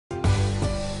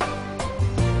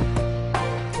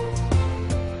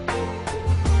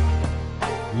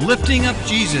lifting up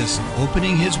Jesus,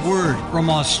 opening His Word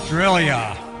from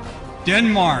Australia,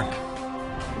 Denmark,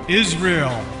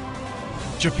 Israel,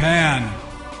 Japan,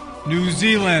 New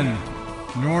Zealand,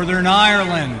 Northern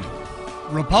Ireland,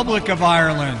 Republic of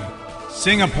Ireland,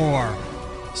 Singapore,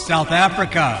 South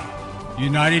Africa,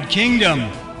 United Kingdom,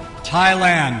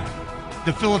 Thailand,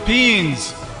 the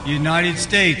Philippines, United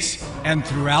States, and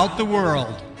throughout the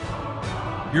world.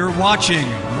 You're watching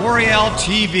Moriel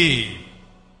TV.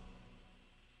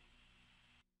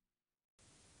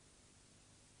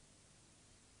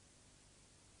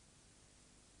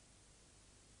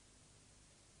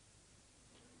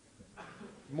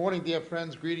 Good morning, dear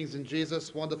friends. Greetings in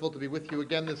Jesus. Wonderful to be with you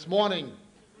again this morning.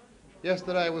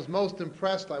 Yesterday I was most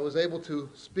impressed. I was able to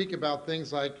speak about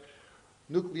things like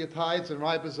nucleotides and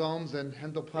ribosomes and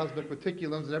endoplasmic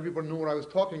reticulums, and everybody knew what I was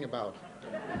talking about.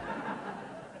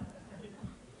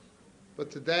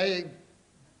 But today,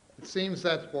 it seems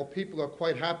that while people are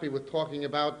quite happy with talking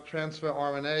about transfer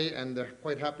RNA and they're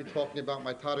quite happy talking about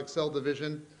mitotic cell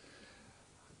division,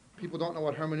 people don't know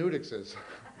what hermeneutics is,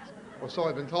 or so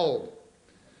I've been told.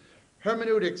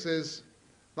 Hermeneutics is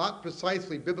not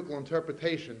precisely biblical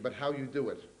interpretation, but how you do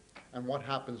it and what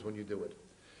happens when you do it.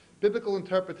 Biblical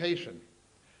interpretation,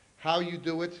 how you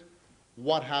do it,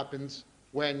 what happens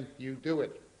when you do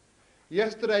it.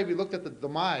 Yesterday we looked at the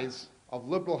demise of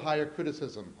liberal higher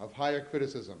criticism,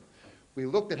 We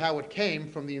looked at how it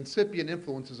came from the incipient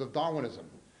influences of Darwinism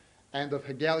and of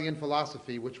Hegelian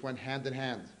philosophy, which went hand in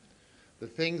hand. The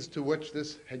things to which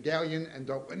this Hegelian and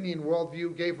Darwinian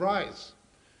worldview gave rise.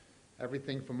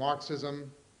 Everything from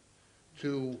Marxism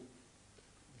to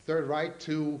Third Reich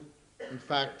to, in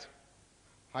fact,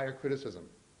 higher criticism.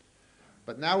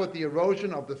 But now with the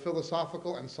erosion of the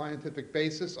philosophical and scientific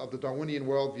basis of the Darwinian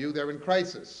worldview, they're in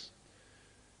crisis.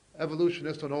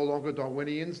 Evolutionists are no longer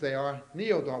Darwinians, they are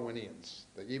neo-Darwinians.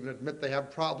 They even admit they have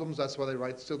problems, that's why they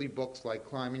write silly books like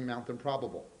Climbing Mount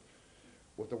Improbable.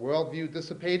 With the worldview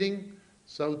dissipating,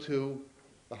 so too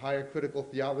the higher critical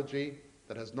theology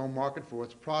that has no market for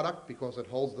its product because it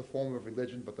holds the form of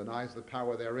religion but denies the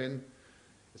power therein,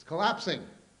 is collapsing.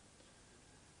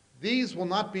 These will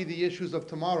not be the issues of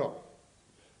tomorrow.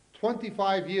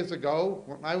 25 years ago,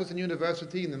 when I was in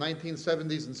university in the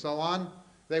 1970s and so on,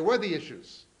 they were the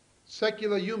issues.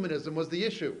 Secular humanism was the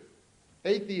issue.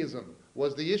 Atheism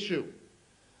was the issue.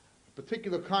 A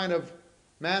particular kind of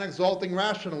man-exalting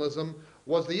rationalism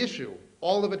was the issue,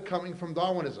 all of it coming from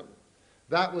Darwinism.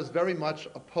 That was very much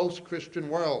a post-Christian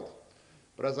world.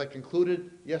 But as I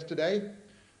concluded yesterday,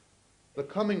 the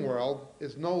coming world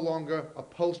is no longer a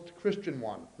post-Christian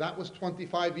one. That was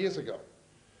 25 years ago.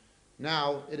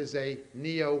 Now it is a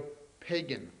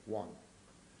neo-pagan one.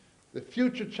 The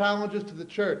future challenges to the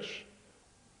church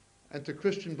and to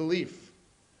Christian belief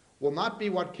will not be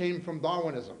what came from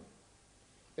Darwinism.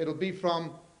 It'll be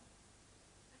from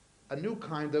a new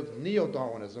kind of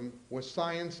neo-Darwinism where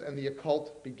science and the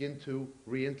occult begin to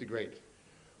reintegrate.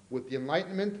 With the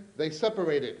Enlightenment, they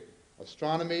separated.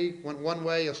 Astronomy went one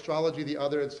way, astrology the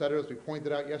other, etc., as we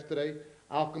pointed out yesterday.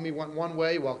 Alchemy went one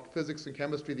way, while physics and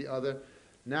chemistry the other.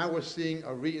 Now we're seeing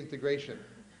a reintegration.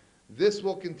 This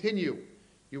will continue.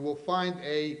 You will find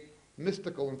a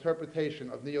mystical interpretation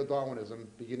of neo-Darwinism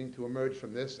beginning to emerge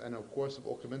from this, and of course it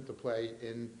will come into play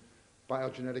in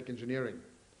biogenetic engineering.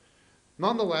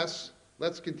 Nonetheless,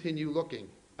 let's continue looking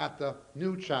at the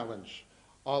new challenge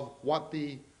of what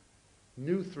the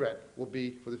new threat will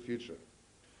be for the future.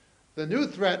 The new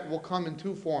threat will come in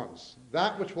two forms.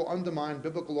 That which will undermine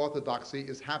biblical orthodoxy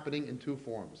is happening in two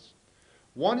forms.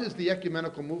 One is the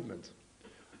ecumenical movement,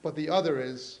 but the other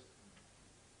is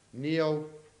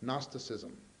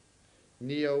neo-Gnosticism.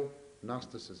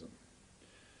 Neo-Gnosticism.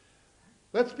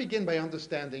 Let's begin by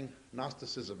understanding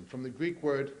Gnosticism from the Greek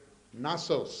word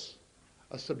gnosos,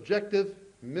 a subjective,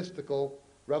 mystical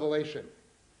revelation.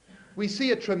 We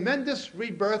see a tremendous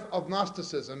rebirth of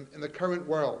Gnosticism in the current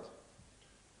world.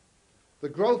 The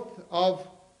growth of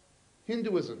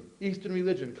Hinduism, Eastern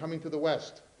religion, coming to the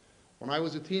West. When I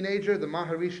was a teenager, the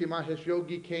Maharishi Mahesh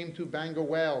Yogi came to Bangor,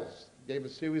 Wales, gave a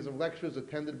series of lectures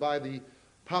attended by the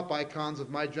top icons of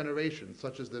my generation,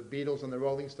 such as the Beatles and the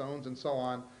Rolling Stones and so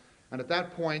on. And at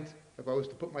that point, if I was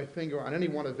to put my finger on any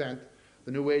one event,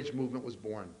 the New Age movement was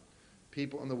born.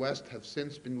 People in the West have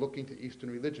since been looking to Eastern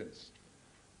religions.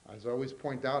 As I always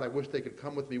point out, I wish they could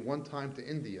come with me one time to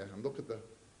India and look at the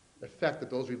effect that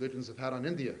those religions have had on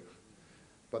India.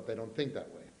 But they don't think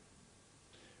that way.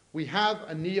 We have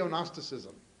a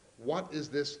neo-Gnosticism. What is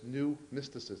this new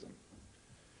mysticism?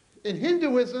 In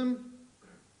Hinduism,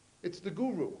 it's the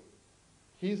guru.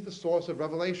 He's the source of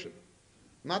revelation.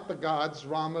 Not the gods,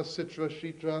 Rama, Sitra,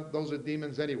 Shitra, those are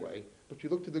demons anyway, but you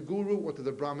look to the guru or to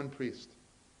the Brahmin priest.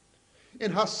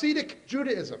 In Hasidic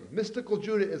Judaism, mystical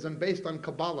Judaism based on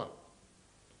Kabbalah,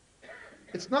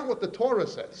 it's not what the Torah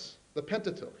says, the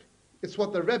Pentateuch. It's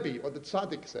what the Rebbe or the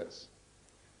Tzaddik says.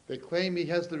 They claim he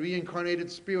has the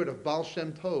reincarnated spirit of Baal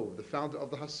Shem Tov, the founder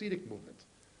of the Hasidic movement.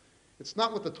 It's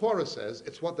not what the Torah says,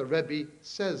 it's what the Rebbe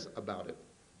says about it.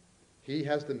 He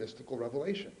has the mystical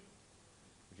revelation.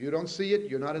 If you don't see it,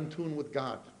 you're not in tune with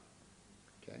God.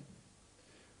 Okay?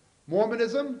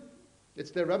 Mormonism,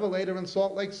 it's their revelator in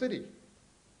Salt Lake City.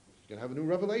 You can have a new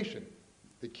revelation.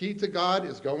 The key to God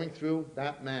is going through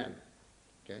that man.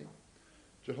 Okay?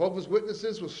 Jehovah's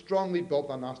Witnesses was strongly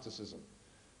built on Gnosticism.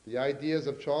 The ideas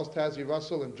of Charles Taze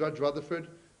Russell and Judge Rutherford,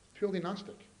 purely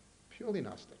Gnostic. Purely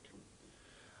Gnostic.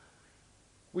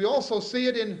 We also see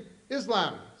it in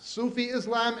Islam, Sufi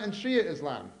Islam and Shia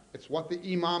Islam. It's what the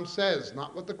Imam says,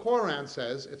 not what the Quran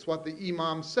says. It's what the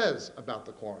Imam says about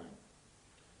the Quran.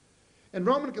 In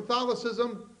Roman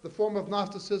Catholicism, the form of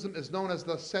Gnosticism is known as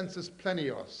the sensus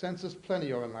plenior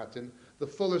in Latin, the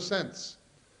fuller sense.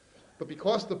 But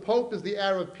because the Pope is the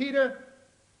heir of Peter,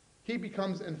 he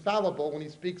becomes infallible when he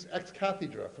speaks ex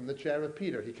cathedra, from the chair of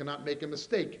Peter. He cannot make a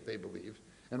mistake, they believe,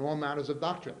 in all matters of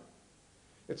doctrine.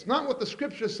 It's not what the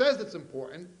Scripture says that's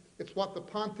important, it's what the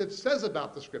pontiff says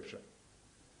about the Scripture.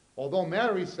 Although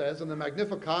Mary says in the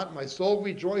Magnificat, "My soul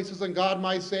rejoices in God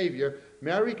my Savior,"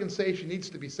 Mary can say she needs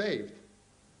to be saved.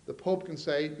 The Pope can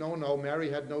say, no, Mary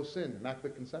had no sin,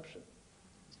 Immaculate Conception.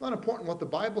 It's not important what the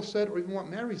Bible said or even what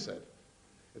Mary said.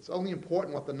 It's only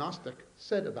important what the Gnostic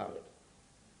said about it.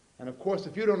 And of course,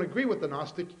 if you don't agree with the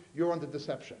Gnostic, you're under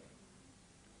deception.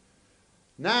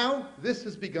 Now, this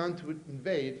has begun to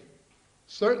invade,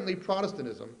 certainly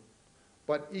Protestantism,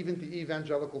 but even the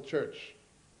evangelical church.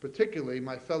 Particularly,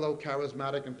 my fellow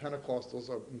charismatic and Pentecostals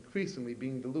are increasingly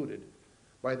being deluded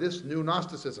by this new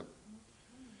Gnosticism.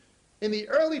 In the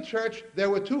early church, there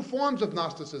were two forms of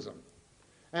Gnosticism.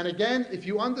 And again, if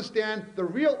you understand the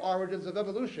real origins of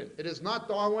evolution, it is not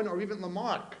Darwin or even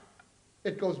Lamarck.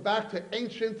 It goes back to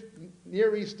ancient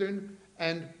Near Eastern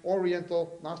and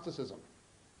Oriental Gnosticism.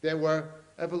 There were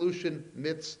evolution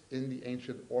myths in the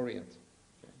ancient Orient.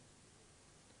 Okay.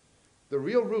 The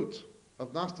real root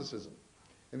of Gnosticism.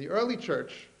 In the early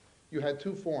church, you had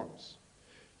two forms.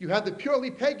 You had the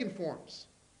purely pagan forms.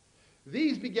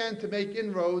 These began to make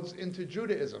inroads into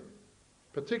Judaism,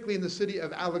 particularly in the city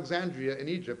of Alexandria in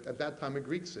Egypt, at that time a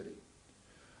Greek city.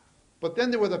 But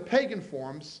then there were the pagan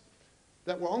forms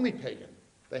that were only pagan.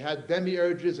 They had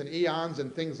demiurges and eons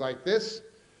and things like this,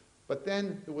 but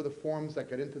then there were the forms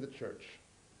that got into the church,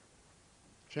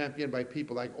 championed by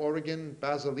people like Origen,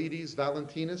 Basilides,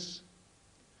 Valentinus.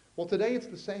 Well, today it's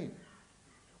the same.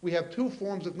 We have two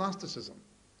forms of Gnosticism.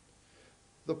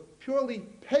 The purely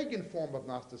pagan form of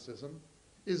Gnosticism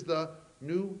is the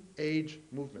New Age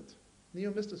movement,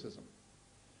 Neo-mysticism.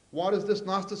 What is this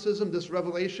Gnosticism, this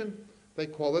revelation? They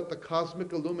call it the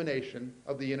cosmic illumination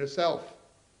of the inner self.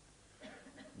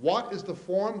 What is the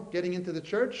form getting into the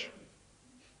church?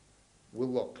 We'll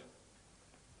look.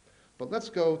 But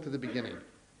let's go to the beginning.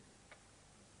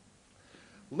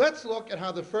 Let's look at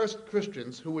how the first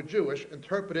Christians who were Jewish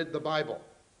interpreted the Bible.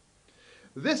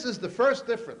 This is the first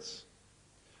difference.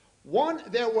 One,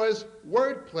 there was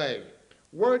wordplay.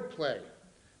 Wordplay.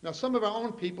 Now, some of our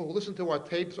own people who listen to our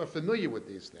tapes are familiar with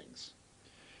these things.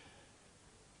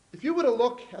 If you were to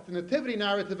look at the nativity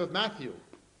narrative of Matthew,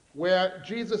 where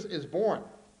Jesus is born,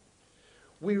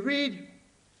 we read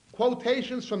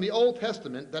quotations from the Old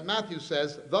Testament that Matthew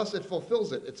says, thus it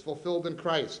fulfills it. It's fulfilled in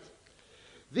Christ.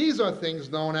 These are things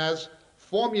known as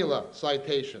formula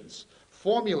citations.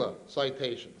 Formula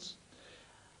citations.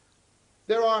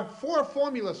 There are 4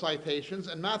 formula citations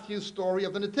in Matthew's story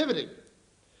of the Nativity.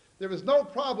 There is no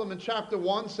problem in chapter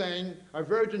 1 saying, a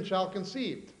virgin shall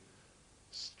conceive.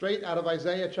 Straight out of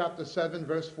Isaiah chapter 7,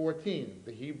 verse 14.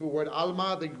 The Hebrew word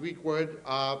alma, the Greek word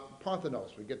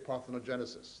parthenos. We get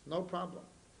parthenogenesis. No problem.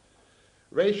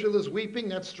 Rachel is weeping.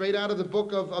 That's straight out of the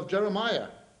book of Jeremiah.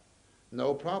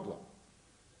 No problem.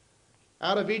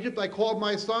 Out of Egypt I called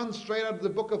my son. Straight out of the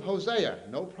book of Hosea.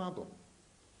 No problem.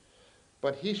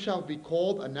 But he shall be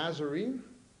called a Nazarene.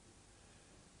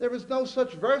 There is no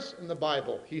such verse in the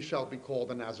Bible, he shall be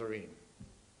called a Nazarene.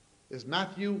 Is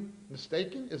Matthew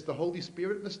mistaken? Is the Holy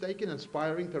Spirit mistaken,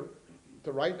 inspiring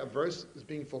to write a verse is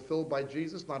being fulfilled by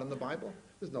Jesus, not in the Bible?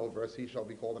 There's no verse, he shall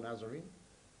be called a Nazarene.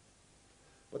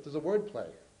 But there's a word play.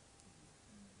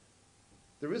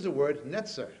 There is a word,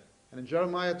 netzer. And in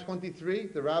Jeremiah 23,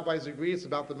 the rabbis agree it's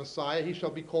about the Messiah. He shall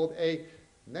be called a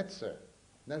netzer.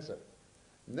 Nezer.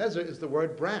 Nezer is the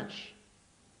word branch.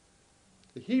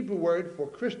 The Hebrew word for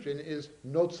Christian is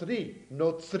notzri,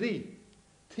 notzri,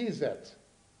 Tizet.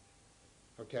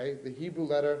 Okay, the Hebrew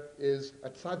letter is a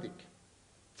tzaddik.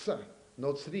 Tz,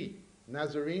 Notzri.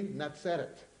 Nazarene,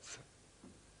 Natzeret. Tz.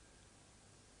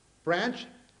 Branch,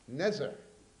 Nezer.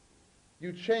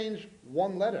 You change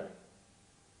one letter.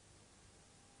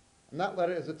 And that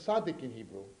letter is a tzaddik in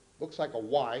Hebrew. Looks like a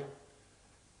Y.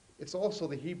 It's also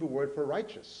the Hebrew word for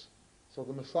righteous. So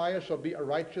the Messiah shall be a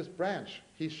righteous branch.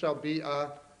 He shall be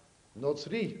a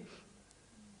Notzri.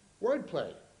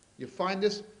 Wordplay. You find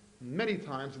this many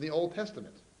times in the Old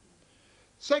Testament.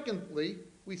 Secondly,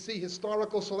 we see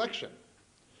historical selection.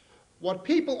 What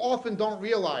people often don't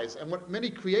realize, and what many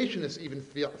creationists even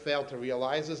fail to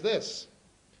realize, is this.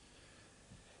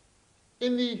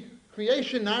 In the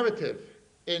creation narrative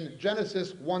in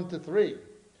Genesis 1-3,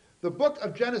 the book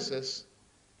of Genesis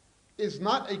is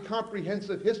not a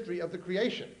comprehensive history of the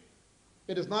creation.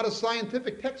 It is not a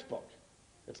scientific textbook.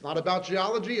 It's not about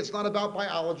geology, it's not about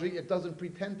biology, it doesn't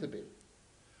pretend to be.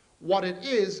 What it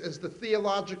is the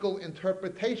theological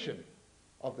interpretation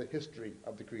of the history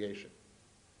of the creation.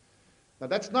 Now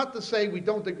that's not to say we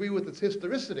don't agree with its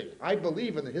historicity. I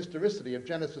believe in the historicity of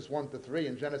Genesis 1-3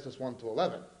 and Genesis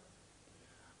 1-11.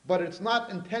 But it's not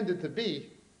intended to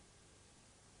be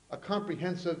a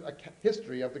comprehensive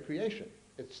history of the creation.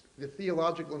 It's the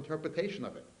theological interpretation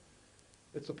of it.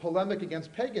 It's a polemic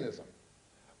against paganism.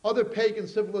 Other pagan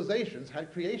civilizations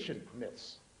had creation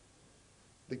myths.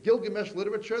 The Gilgamesh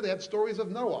literature, they had stories of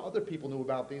Noah. Other people knew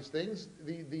about these things.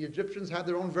 The Egyptians had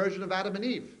their own version of Adam and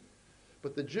Eve.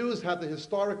 But the Jews had the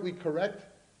historically correct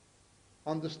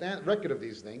record of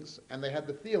these things, and they had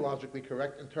the theologically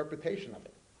correct interpretation of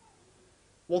it.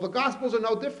 Well, the Gospels are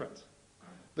no different.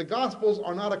 The Gospels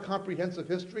are not a comprehensive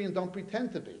history and don't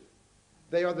pretend to be.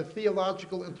 They are the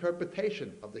theological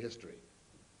interpretation of the history.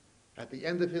 At the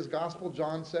end of his Gospel,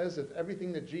 John says, if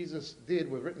everything that Jesus did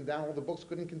was written down, all the books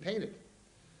couldn't contain it.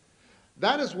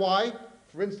 That is why,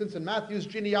 for instance, in Matthew's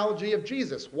genealogy of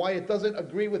Jesus, why it doesn't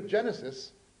agree with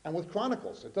Genesis and with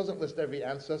Chronicles. It doesn't list every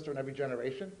ancestor and every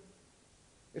generation.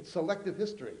 It's selective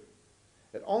history.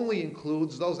 It only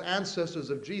includes those ancestors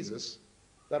of Jesus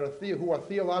that are who are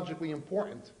theologically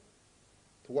important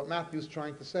to what Matthew's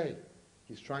trying to say.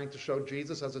 He's trying to show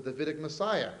Jesus as a Davidic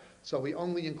Messiah, so he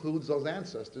only includes those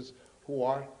ancestors who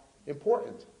are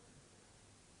important.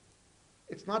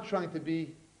 It's not trying to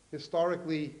be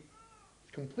historically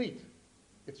complete.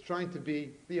 It's trying to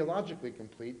be theologically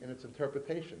complete in its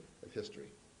interpretation of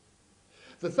history.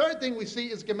 The third thing we see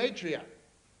is gematria.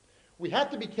 We have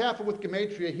to be careful with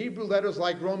gematria. Hebrew letters,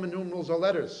 like Roman numerals, are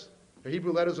letters. The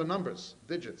Hebrew letters are numbers,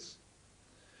 digits.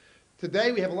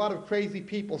 Today we have a lot of crazy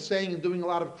people saying and doing a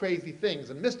lot of crazy things.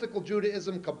 In mystical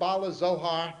Judaism, Kabbalah,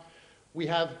 Zohar, we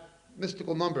have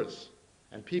mystical numbers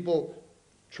and people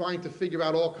trying to figure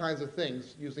out all kinds of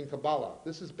things using Kabbalah.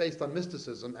 This is based on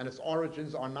mysticism, and its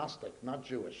origins are Gnostic, not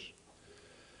Jewish.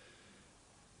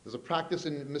 There's a practice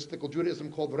in mystical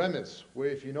Judaism called remez, where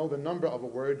if you know the number of a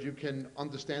word, you can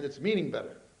understand its meaning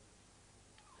better.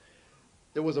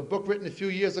 There was a book written a few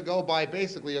years ago by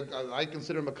basically, I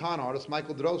consider him a con artist,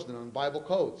 Michael Drosnin, on Bible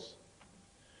codes.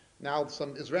 Now,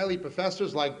 some Israeli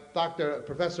professors, like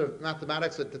Professor of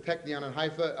Mathematics at the Technion in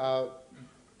Haifa,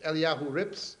 Eliyahu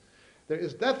Rips, there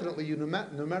is definitely a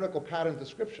numerical pattern to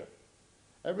Scripture.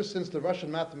 Ever since the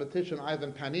Russian mathematician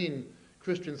Ivan Panin,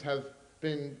 Christians have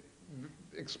been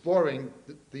exploring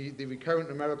the recurrent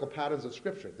numerical patterns of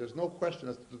Scripture. There's no question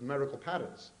as to the numerical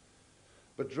patterns.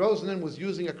 But Drosnin was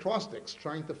using acrostics,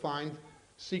 trying to find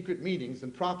secret meanings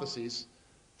and prophecies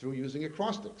through using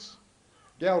acrostics.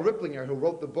 Gail Ripplinger, who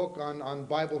wrote the book on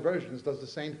Bible versions, does the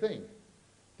same thing.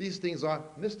 These things are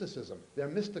mysticism. They're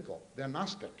mystical. They're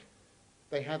Gnostic.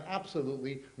 They have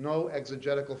absolutely no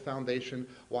exegetical foundation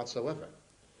whatsoever.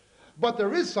 But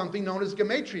there is something known as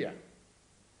gematria.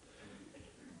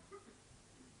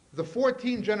 The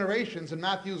 14 generations in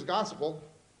Matthew's Gospel,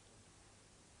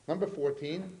 number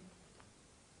 14,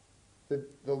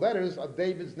 the letters of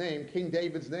David's name, King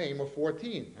David's name, are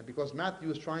 14. And because Matthew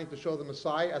is trying to show the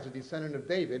Messiah as a descendant of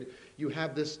David, you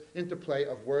have this interplay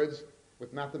of words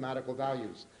with mathematical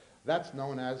values. That's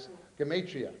known as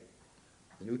gematria.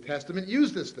 The New Testament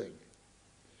used this thing.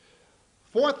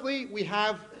 Fourthly, we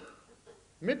have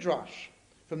midrash,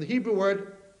 from the Hebrew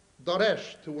word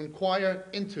daresh, to inquire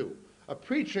into. A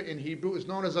preacher in Hebrew is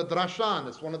known as a drashan.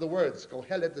 It's one of the words.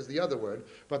 Kohelet is the other word,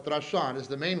 but drashan is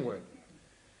the main word.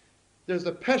 There's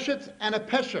a peshet and a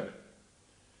pesher.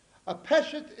 A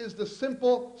peshet is the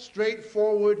simple,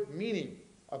 straightforward meaning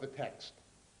of a text.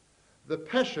 The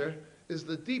pesher is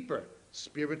the deeper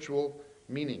spiritual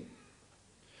meaning.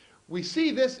 We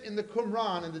see this in the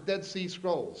Qumran and the Dead Sea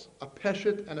Scrolls, a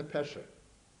peshet and a pesher.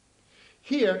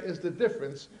 Here is the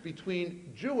difference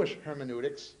between Jewish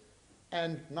hermeneutics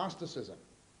and Gnosticism.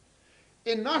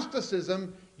 In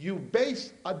Gnosticism, you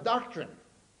base a doctrine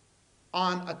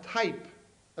on a type,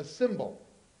 a symbol,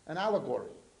 an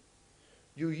allegory.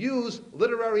 You use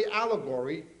literary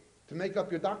allegory to make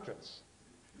up your doctrines.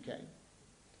 Okay?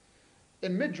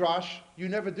 In Midrash, you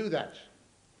never do that.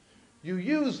 You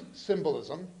use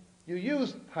symbolism, you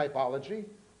use typology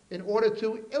in order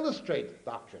to illustrate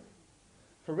doctrine.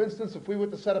 For instance, if we were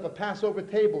to set up a Passover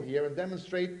table here and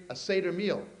demonstrate a Seder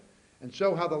meal and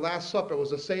show how the Last Supper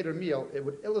was a Seder meal, it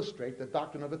would illustrate the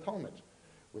doctrine of atonement,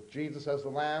 with Jesus as the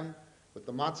lamb, with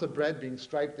the matzah bread being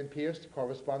striped and pierced,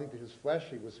 corresponding to his flesh.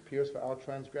 He was pierced for our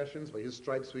transgressions, by his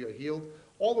stripes we are healed.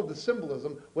 All of the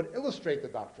symbolism would illustrate the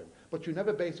doctrine, but you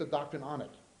never base a doctrine on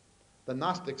it. The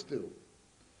Gnostics do.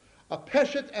 A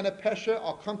peshet and a pesher,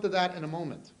 I'll come to that in a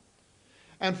moment.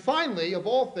 And finally, of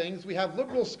all things, we have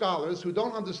liberal scholars who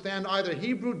don't understand either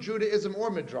Hebrew, Judaism, or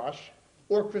Midrash,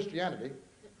 or Christianity.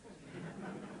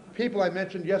 People I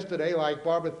mentioned yesterday, like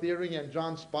Barbara Thiering and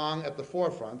John Spong at the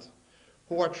forefront,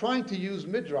 who are trying to use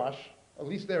Midrash, at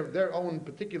least their own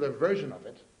particular version of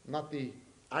it, not the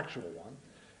actual one,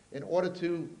 in order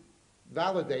to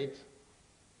validate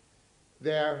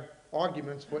their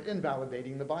arguments for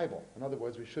invalidating the Bible. In other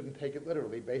words, we shouldn't take it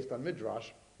literally based on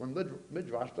Midrash, when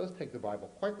Midrash does take the Bible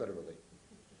quite literally.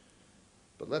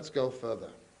 But let's go further.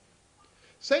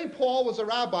 St. Paul was a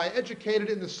rabbi educated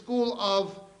in the school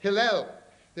of Hillel.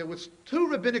 There was two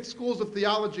rabbinic schools of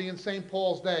theology in St.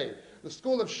 Paul's day, the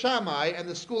school of Shammai and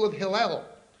the school of Hillel.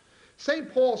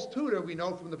 St. Paul's tutor, we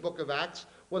know from the book of Acts,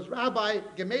 was Rabbi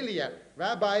Gamaliel.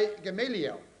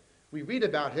 We read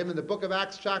about him in the book of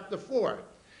Acts chapter 4.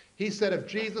 He said if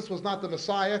Jesus was not the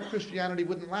Messiah, Christianity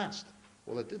wouldn't last.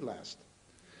 Well, it did last.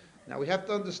 Now we have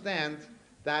to understand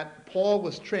that Paul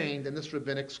was trained in this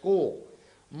rabbinic school.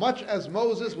 Much as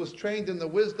Moses was trained in the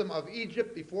wisdom of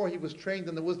Egypt before he was trained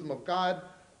in the wisdom of God,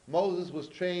 Moses was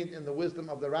trained in the wisdom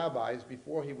of the rabbis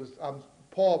before he was,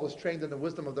 Paul was trained in the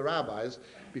wisdom of the rabbis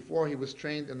before he was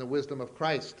trained in the wisdom of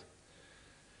Christ.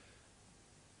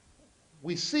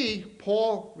 We see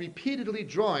Paul repeatedly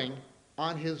drawing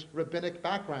on his rabbinic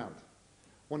background.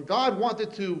 When God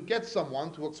wanted to get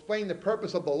someone to explain the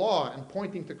purpose of the law and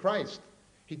pointing to Christ,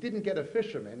 he didn't get a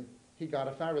fisherman, he got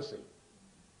a Pharisee.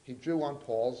 He drew on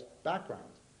Paul's background.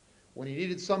 When he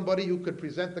needed somebody who could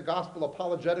present the gospel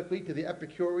apologetically to the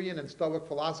Epicurean and Stoic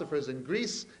philosophers in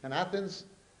Greece and Athens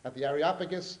at the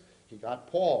Areopagus, he got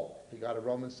Paul. He got a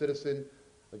Roman citizen,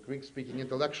 a Greek-speaking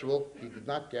intellectual. He did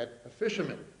not get a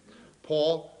fisherman.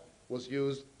 Paul was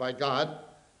used by God,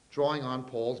 drawing on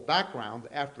Paul's background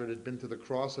after it had been to the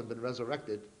cross and been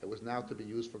resurrected. It was now to be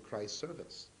used for Christ's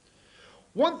service.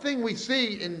 One thing we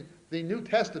see in the New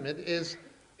Testament is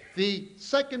the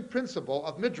second principle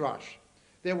of Midrash.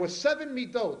 There were 7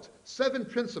 midot, 7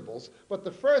 principles, but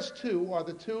the first 2 are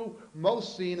the 2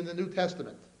 most seen in the New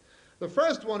Testament. The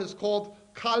first one is called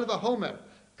kal vahomer.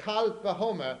 Kal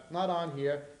vahomer, not on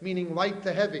here, meaning light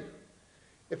to heavy.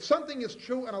 If something is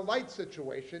true in a light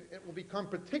situation, it will become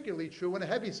particularly true in a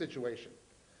heavy situation.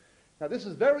 Now this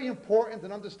is very important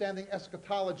in understanding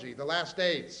eschatology, the last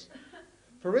days.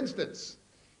 For instance,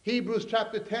 Hebrews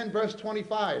chapter 10, verse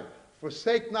 25,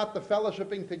 forsake not the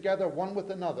fellowshipping together one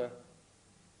with another,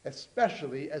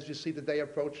 especially as you see the day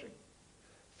approaching.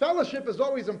 Fellowship is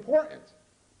always important,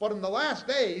 but in the last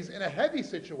days, in a heavy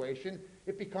situation,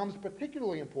 it becomes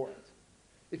particularly important.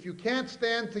 If you can't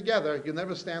stand together, you'll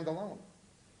never stand alone.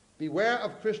 Beware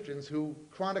of Christians who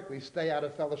chronically stay out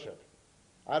of fellowship.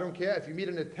 I don't care if you meet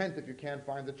in a tent if you can't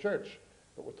find the church,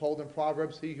 but we're told in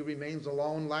Proverbs, he who remains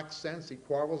alone lacks sense, he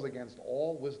quarrels against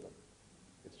all wisdom.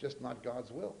 It's just not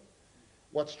God's will.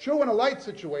 What's true in a light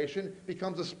situation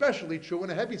becomes especially true in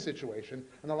a heavy situation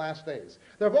in the last days.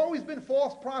 There have always been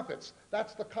false prophets.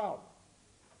 That's the kal.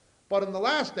 But in the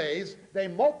last days, they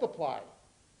multiply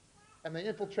and they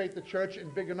infiltrate the church in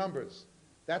bigger numbers.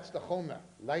 That's the chomer,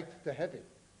 light to heavy.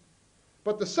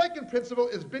 But the second principle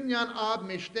is binyan ab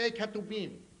mishtei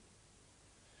ketubim.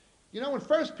 You know, in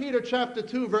 1 Peter chapter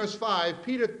 2, verse 5,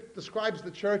 Peter describes the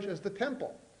church as the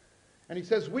temple. And he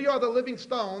says, we are the living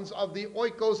stones of the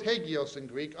oikos hagios in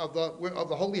Greek, of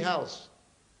the holy house.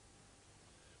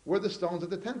 We're the stones of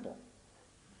the temple.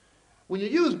 When you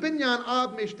use binyan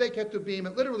ab mishtei ketubim,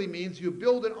 it literally means you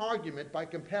build an argument by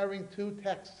comparing 2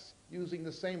 texts using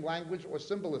the same language or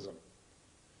symbolism.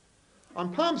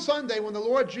 On Palm Sunday, when the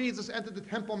Lord Jesus entered the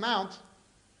Temple Mount,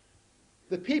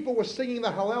 the people were singing the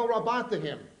Hallel Rabbah to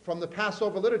him from the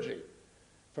Passover liturgy.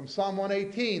 From Psalm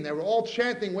 118, they were all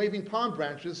chanting, waving palm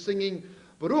branches, singing,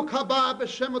 Baruch haba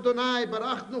b'shem Adonai,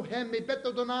 barachnu hem mibet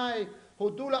Adonai,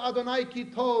 Hodula Adonai ki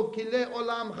tov, ki le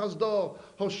olam chazdo,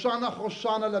 Hoshana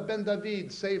Hoshana leben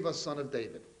David, save us, son of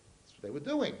David. That's what they were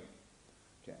doing.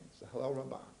 Okay, so hello,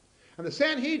 Rabbah. And the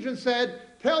Sanhedrin said,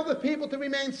 tell the people to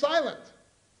remain silent.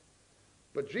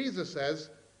 But Jesus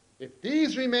says, if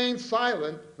these remain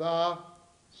silent, the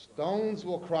stones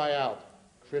will cry out.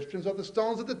 Christians are the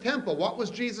stones of the temple. What was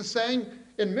Jesus saying?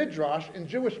 In Midrash, in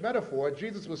Jewish metaphor,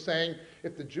 Jesus was saying,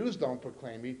 if the Jews don't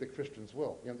proclaim me, the Christians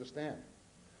will. You understand?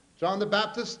 John the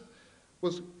Baptist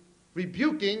was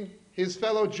rebuking his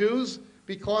fellow Jews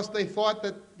because they thought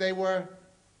that they were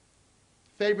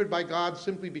favored by God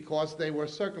simply because they were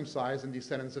circumcised and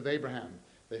descendants of Abraham.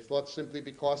 They thought simply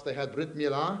because they had Brit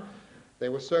Milah, they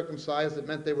were circumcised, it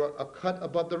meant they were a cut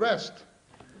above the rest.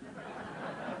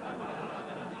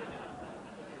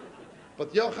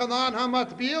 But Yochanan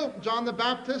HaMatbil, John the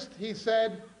Baptist, he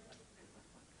said,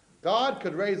 God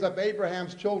could raise up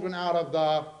Abraham's children out of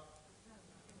the...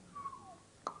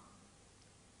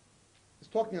 He's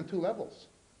talking on two levels.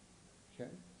 Okay?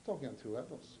 He's talking on two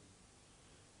levels.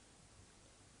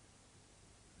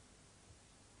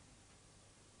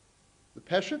 The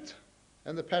Peshet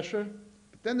and the Pesher.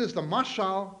 But then there's the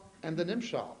Mashal and the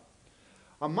Nimshal.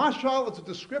 A Mashal is a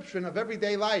description of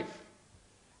everyday life.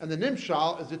 And the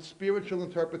Nimshal is its spiritual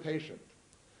interpretation.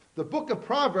 The book of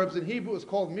Proverbs in Hebrew is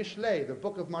called Mishlei, the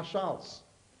book of Mashals.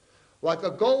 Like a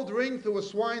gold ring through a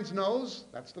swine's nose,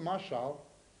 that's the Mashal,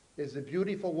 is a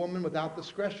beautiful woman without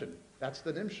discretion. That's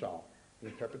the Nimshal, the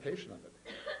interpretation of it.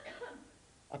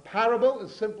 A parable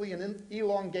is simply an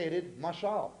elongated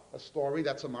Mashal, a story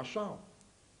that's a Mashal.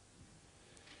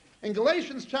 In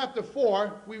Galatians chapter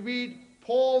 4, we read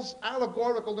Paul's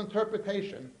allegorical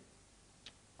interpretation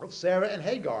of Sarah and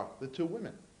Hagar, the two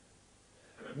women.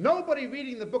 Nobody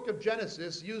reading the book of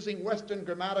Genesis using Western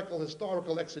grammatical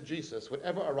historical exegesis would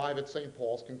ever arrive at St.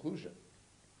 Paul's conclusion.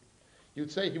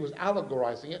 You'd say he was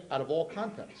allegorizing it out of all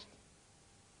context.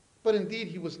 But indeed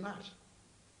he was not.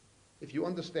 If you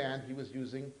understand, he was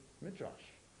using Midrash.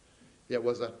 There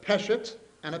was a Peshet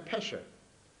and a Pesher.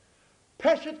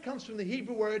 Peshet comes from the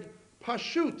Hebrew word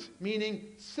pashut, meaning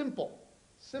simple,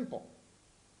 simple.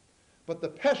 But the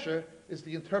Pesher is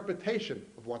the interpretation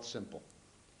of what's simple.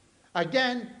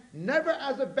 Again, never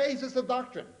as a basis of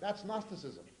doctrine, that's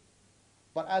Gnosticism,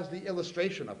 but as the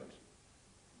illustration of it.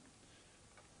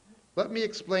 Let me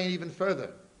explain even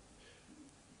further.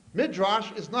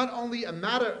 Midrash is not only a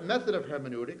method of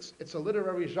hermeneutics, it's a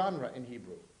literary genre in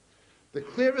Hebrew. The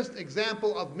clearest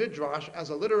example of Midrash as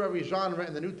a literary genre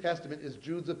in the New Testament is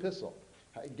Jude's epistle,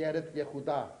 Ha'igeret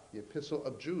Yehudah, the epistle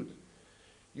of Jude.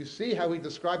 You see how he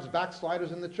describes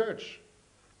backsliders in the church.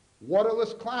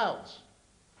 Waterless clouds.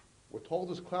 We're told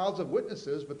there's clouds of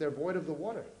witnesses, but they're void of the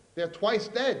water. They're twice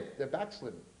dead. They're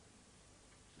backslidden.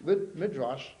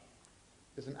 Midrash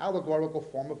is an allegorical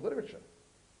form of literature.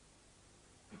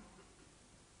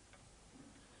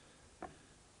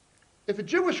 If a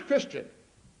Jewish Christian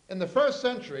in the first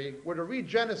century were to read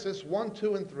Genesis 1,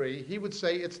 2, and 3, he would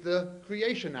say it's the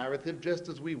creation narrative just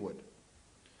as we would.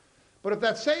 But if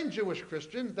that same Jewish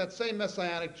Christian, that same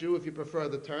Messianic Jew, if you prefer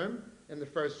the term, in the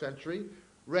first century,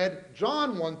 read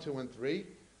John 1, 2, and 3,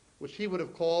 which he would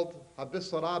have called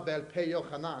Habisara Bel Pe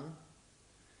Yochanan,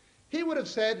 he would have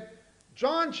said,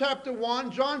 John chapter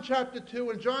 1, John chapter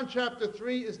 2, and John chapter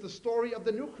 3 is the story of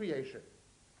the new creation.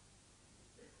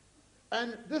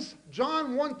 And this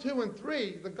John 1, 2, and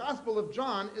 3, the Gospel of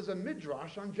John, is a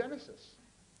midrash on Genesis.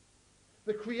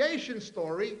 The creation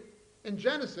story in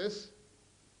Genesis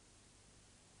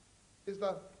is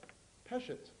the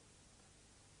Peshet.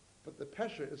 But the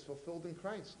Pesher is fulfilled in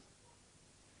Christ.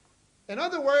 In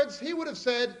other words, he would have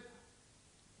said,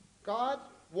 God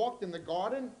walked in the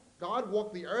garden, God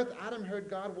walked the earth, Adam heard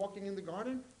God walking in the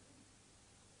garden.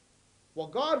 Well,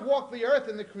 God walked the earth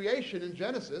in the creation in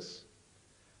Genesis.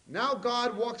 Now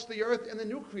God walks the earth in the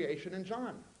new creation in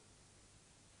John.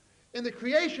 In the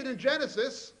creation in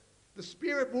Genesis, the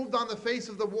Spirit moved on the face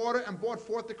of the water and brought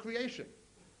forth the creation.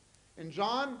 In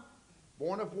John,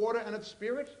 born of water and of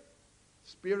Spirit,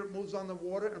 Spirit moves on the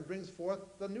water and brings forth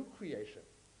the new creation.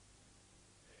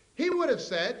 He would have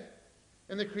said,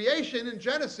 in the creation in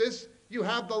Genesis, you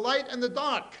have the light and the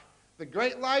dark, the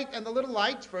great light and the little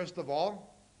light, first of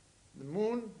all, the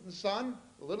moon, the sun,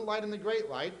 the little light and the great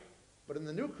light. But in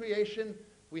the new creation,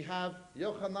 we have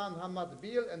Yochanan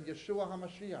HaMatbil and Yeshua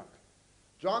HaMashiach.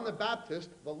 John the Baptist,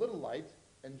 the little light,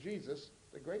 and Jesus,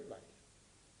 the great light.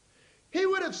 He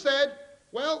would have said,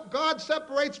 well, God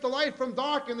separates the light from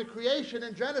dark in the creation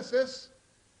in Genesis,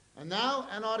 and now,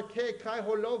 anarche kai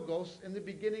hologos, in the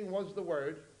beginning was the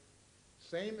Word,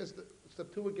 same as the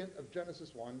Septuagint of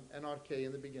Genesis 1, anarche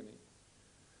in the beginning.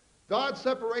 God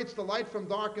separates the light from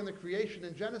dark in the creation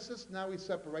in Genesis. Now he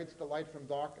separates the light from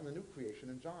dark in the new creation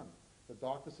in John. The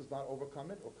darkness does not overcome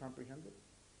it or comprehend it.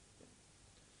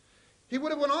 He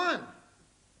would have went on.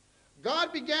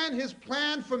 God began his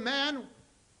plan for man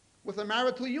with a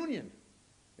marital union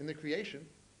in the creation.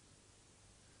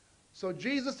 So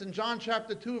Jesus in John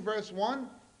chapter 2 verse 1,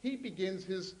 he begins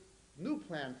his new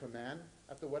plan for man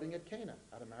at the wedding at Cana,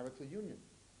 at a marital union.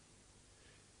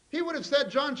 He would have said,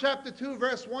 John chapter 2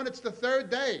 verse 1, it's the third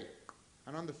day.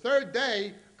 And on the third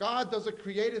day, God does a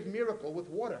creative miracle with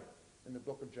water in the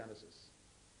book of Genesis.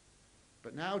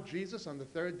 But now Jesus, on the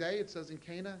third day, it says in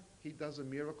Cana, he does a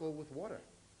miracle with water.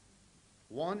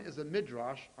 One is a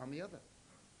midrash on the other.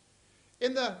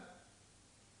 In the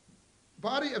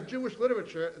body of Jewish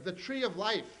literature, the tree of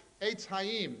life, Eitz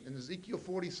Hayim, in Ezekiel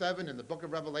 47, in the book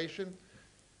of Revelation,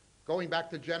 going back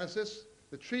to Genesis,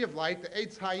 the tree of life, the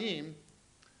Eitz Hayim,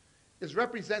 is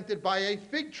represented by a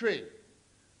fig tree.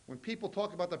 When people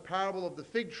talk about the parable of the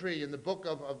fig tree in the book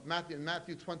of Matthew, in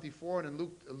Matthew 24 and in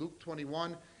Luke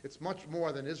 21, it's much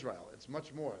more than Israel. It's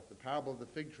much more. The parable of the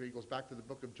fig tree goes back to the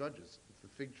book of Judges. It's the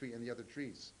fig tree and the other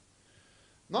trees.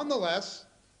 Nonetheless,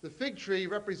 the fig tree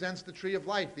represents the tree of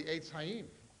life, the Eitz Hayim.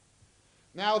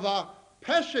 Now the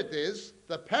peshet is,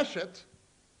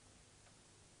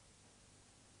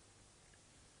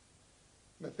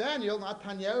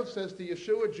 Nathanael says to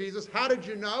Yeshua, Jesus, how did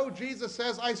you know? Jesus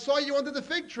says, I saw you under the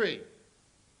fig tree.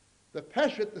 The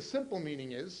peshet, the simple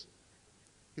meaning is,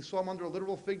 he saw him under a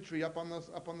literal fig tree up on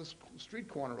the street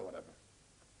corner or whatever.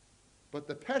 But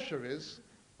the pesher is,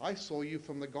 I saw you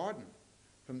from the garden,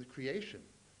 from the creation,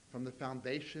 from the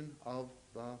foundation of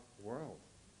the world.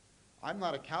 I'm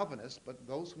not a Calvinist, but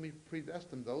those whom he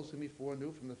predestined, those whom he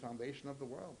foreknew from the foundation of the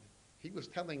world. He was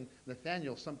telling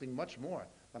Nathanael something much more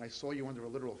than I saw you under a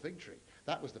literal fig tree.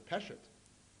 That was the peshet.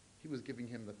 He was giving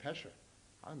him the pesher.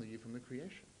 I knew you from the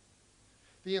creation.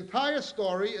 The entire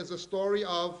story is a story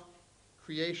of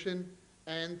creation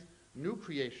and new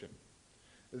creation.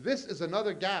 This is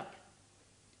another gap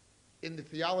in the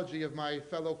theology of my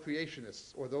fellow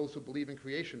creationists, or those who believe in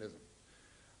creationism.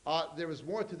 There is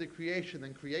more to the creation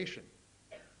than creation.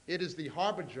 It is the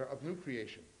harbinger of new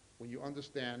creation, when you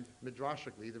understand,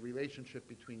 midrashically, the relationship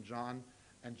between John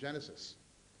and Genesis.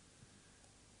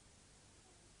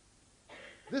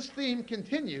 This theme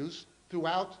continues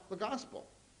throughout the gospel.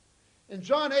 In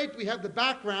John 8, we have the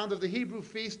background of the Hebrew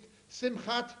feast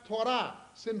Simchat Torah.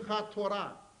 Simchat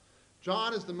Torah.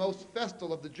 John is the most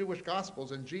festal of the Jewish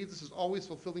Gospels, and Jesus is always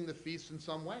fulfilling the feast in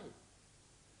some way.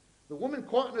 The woman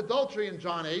caught in adultery in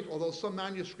John 8, although some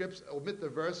manuscripts omit the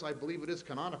verse, I believe it is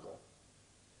canonical,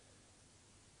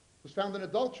 was found in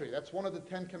adultery. That's one of the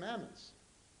 10 Commandments.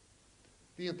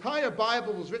 The entire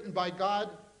Bible was written by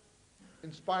God,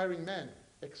 inspiring men,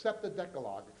 except the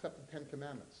Decalogue, except the 10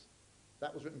 Commandments.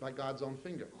 That was written by God's own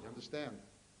finger, you understand?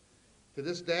 To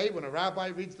this day, when a rabbi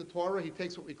reads the Torah, he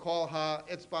takes what we call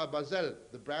ha-etzba bazel,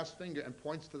 the brass finger, and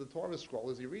points to the Torah scroll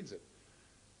as he reads it,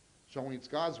 showing it's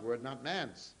God's word, not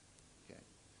man's. Okay.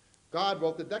 God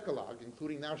wrote the Decalogue,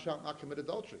 including thou shalt not commit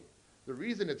adultery. The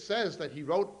reason it says that he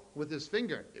wrote with his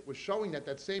finger, it was showing that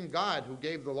that same God who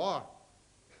gave the law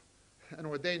and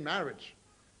ordained marriage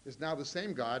is now the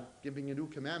same God giving a new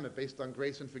commandment based on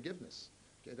grace and forgiveness.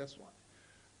 Okay, that's why.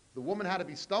 The woman had to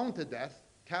be stoned to death.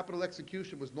 Capital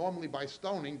execution was normally by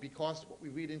stoning because what we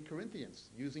read in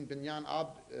Corinthians, using binyan ab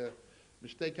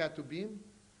mishtei katubim,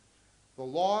 the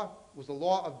law was the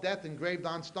law of death engraved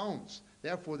on stones.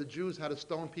 Therefore, the Jews had to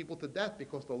stone people to death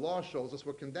because the law shows us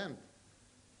we're condemned.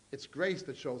 It's grace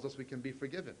that shows us we can be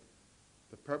forgiven.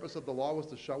 The purpose of the law was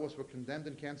to show us we're condemned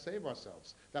and can't save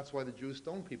ourselves. That's why the Jews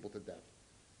stoned people to death.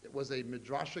 It was a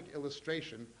midrashic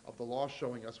illustration of the law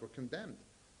showing us we're condemned.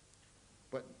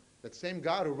 But that same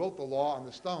God who wrote the law on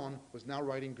the stone was now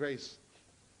writing grace.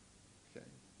 Okay.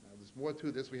 Now there's more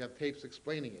to this. We have tapes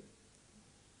explaining it.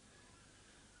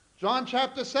 John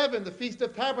chapter 7, the Feast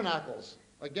of Tabernacles.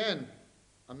 Again,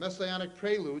 a messianic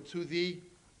prelude to the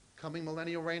coming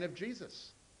millennial reign of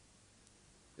Jesus.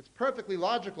 It's perfectly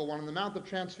logical when on the Mount of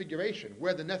Transfiguration,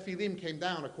 where the Nephilim came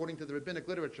down, according to the rabbinic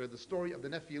literature, the story of the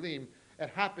Nephilim, it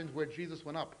happened where Jesus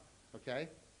went up. Okay?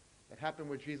 It happened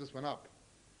where Jesus went up.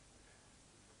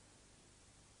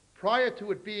 Prior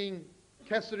to it being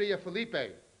Caesarea Philippi,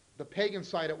 the pagan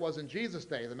site it was in Jesus'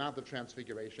 day, the Mount of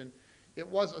Transfiguration, it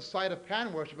was a site of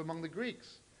pan worship among the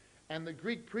Greeks. And the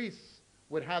Greek priests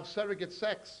would have surrogate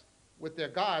sex with their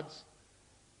gods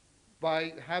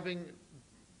by having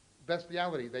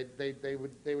bestiality. They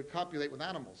would copulate with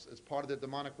animals as part of their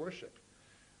demonic worship.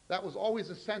 That was always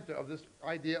the center of this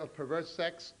idea of perverse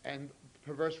sex and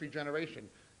perverse regeneration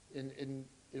in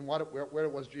where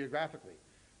it was geographically.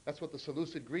 That's what the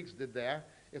Seleucid Greeks did there.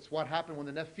 It's what happened when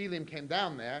the Nephilim came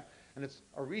down there, and it's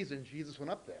a reason Jesus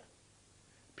went up there.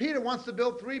 Peter wants to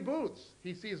build 3 booths.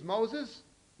 He sees Moses,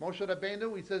 Moshe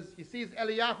Rabbeinu. He sees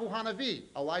Eliyahu Hanavi,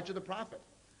 Elijah the prophet.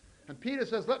 And Peter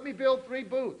says, let me build 3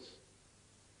 booths.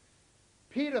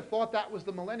 Peter thought that was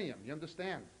the millennium, you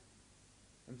understand?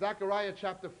 In Zechariah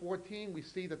chapter 14, we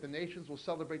see that the nations will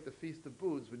celebrate the Feast of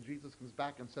Booths when Jesus comes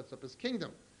back and sets up his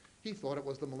kingdom. He thought it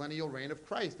was the millennial reign of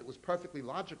Christ. It was perfectly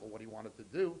logical what he wanted to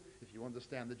do, if you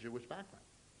understand the Jewish background.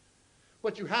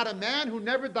 But you had a man who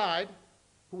never died,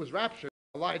 who was raptured,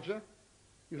 Elijah.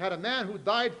 You had a man who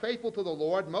died faithful to the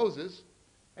Lord, Moses,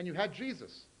 and you had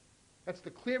Jesus. That's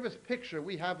the clearest picture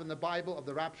we have in the Bible of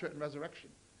the rapture and resurrection.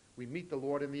 We meet the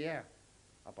Lord in the air,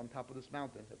 up on top of this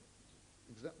mountain,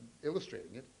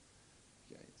 illustrating it.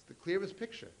 Okay, it's the clearest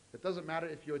picture. It doesn't matter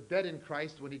if you're dead in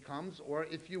Christ when he comes, or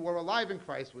if you were alive in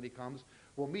Christ when he comes.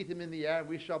 We'll meet him in the air, and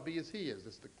we shall be as he is.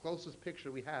 It's the closest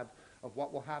picture we have of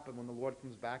what will happen when the Lord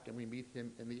comes back and we meet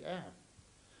him in the air.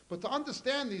 But to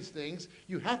understand these things,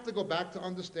 you have to go back to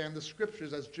understand the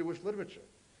scriptures as Jewish literature,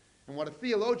 and what a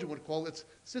theologian would call its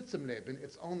Sitzimleben,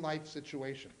 its own life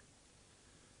situation.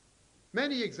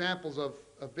 Many examples of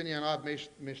Binyan Av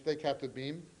Meshtei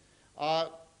Katubim.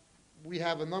 We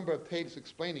have a number of tapes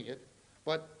explaining it,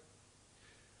 but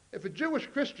if a Jewish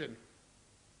Christian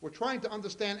were trying to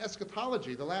understand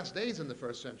eschatology, the last days in the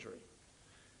first century,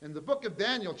 in the book of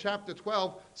Daniel, chapter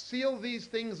 12, seal these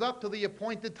things up to the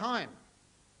appointed time.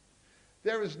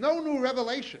 There is no new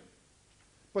revelation,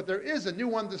 but there is a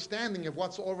new understanding of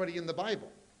what's already in the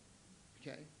Bible.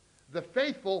 Okay? The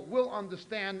faithful will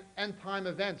understand end-time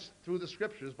events through the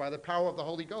scriptures by the power of the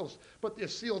Holy Ghost, but they're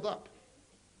sealed up.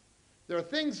 There are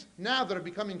things now that are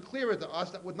becoming clearer to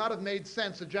us that would not have made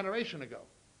sense a generation ago.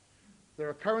 There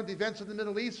are current events in the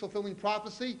Middle East fulfilling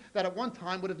prophecy that at one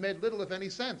time would have made little, if any,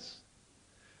 sense.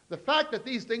 The fact that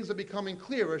these things are becoming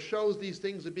clearer shows these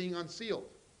things are being unsealed.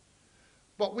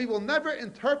 But we will never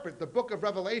interpret the book of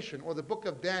Revelation or the book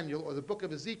of Daniel or the book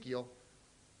of Ezekiel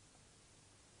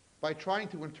by trying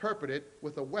to interpret it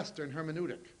with a Western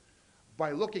hermeneutic,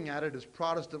 by looking at it as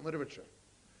Protestant literature.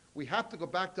 We have to go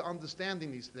back to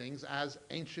understanding these things as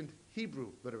ancient Hebrew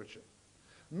literature.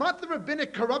 Not the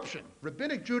rabbinic corruption.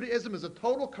 Rabbinic Judaism is a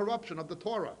total corruption of the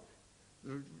Torah.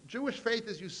 The Jewish faith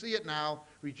as you see it now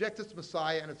rejects its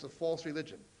Messiah, and it's a false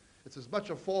religion. It's as much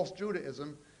a false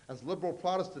Judaism as liberal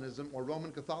Protestantism or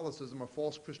Roman Catholicism or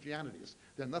false Christianities.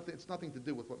 It's nothing to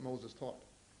do with what Moses taught.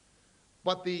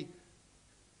 But the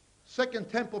Second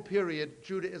Temple period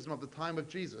Judaism of the time of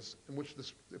Jesus, in which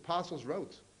the apostles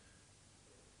wrote,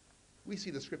 we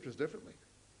see the scriptures differently.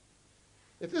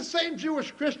 If this same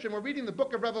Jewish Christian were reading the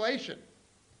book of Revelation,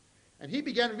 and he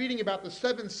began reading about the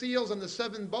 7 seals and the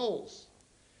 7 bowls,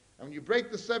 and when you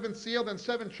break the 7th seal, then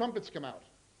 7 trumpets come out.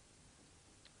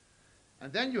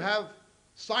 And then you have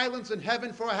silence in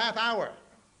heaven for a half hour.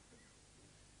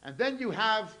 And then you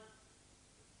have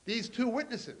these 2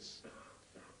 witnesses.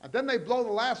 And then they blow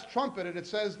the last trumpet, and it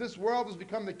says, this world has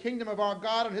become the kingdom of our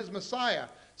God and his Messiah.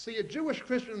 See, a Jewish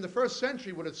Christian in the first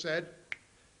century would have said,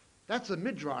 that's a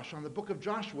midrash on the book of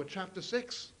Joshua, chapter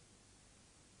 6.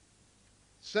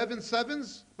 7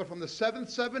 sevens, but from the 7th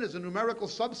 7 is a numerical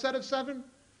subset of 7?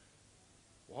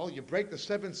 Well, you break the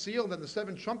 7th seal, and then the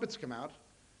 7 trumpets come out.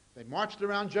 They marched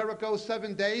around Jericho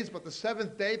 7 days, but the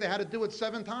 7th day they had to do it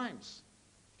 7 times.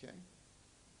 Okay?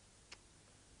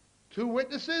 2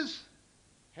 witnesses?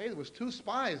 Hey, there was 2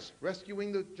 spies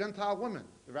rescuing the Gentile women.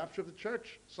 The rapture of the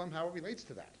church, somehow it relates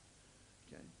to that.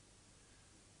 Okay?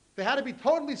 They had to be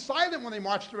totally silent when they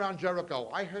marched around Jericho.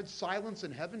 I heard silence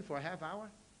in heaven for a half hour.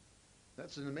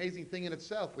 That's an amazing thing in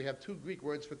itself. We have 2 Greek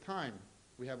words for time.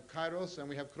 We have kairos and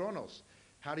we have chronos.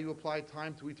 How do you apply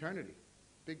time to eternity?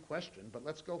 Big question, but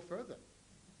let's go further.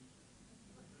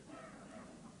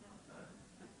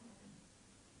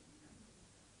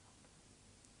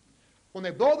 When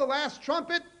they blow the last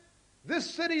trumpet, this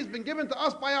city has been given to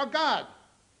us by our God.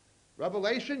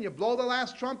 Revelation, you blow the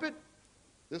last trumpet,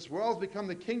 this world's become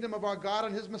the kingdom of our God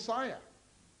and his Messiah.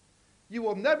 You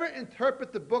will never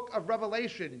interpret the book of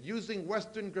Revelation using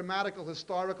Western grammatical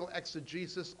historical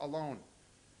exegesis alone.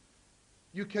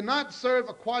 You cannot serve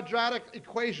a quadratic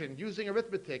equation using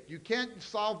arithmetic. You can't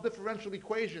solve differential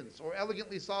equations or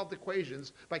elegantly solved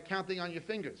equations by counting on your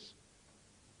fingers.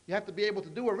 You have to be able to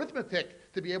do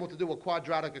arithmetic to be able to do a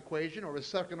quadratic equation or a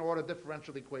second-order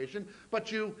differential equation,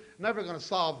 but you're never going to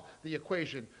solve the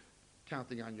equation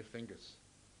counting on your fingers.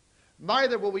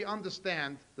 Neither will we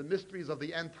understand the mysteries of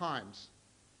the end times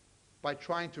by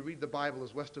trying to read the Bible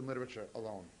as Western literature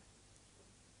alone.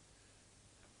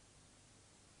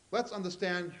 let's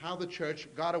understand how the church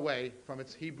got away from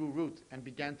its Hebrew root and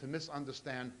began to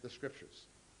misunderstand the scriptures.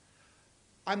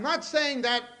 I'm not saying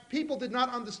that people did not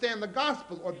understand the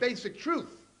gospel or basic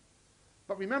truth,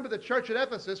 but remember the church at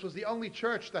Ephesus was the only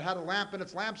church that had a lamp in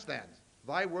its lampstand.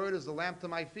 Thy word is the lamp to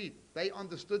my feet. They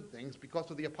understood things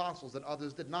because of the apostles that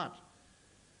others did not.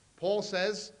 Paul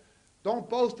says, don't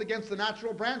boast against the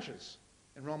natural branches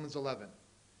in Romans 11.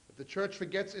 If the church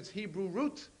forgets its Hebrew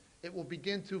root, it will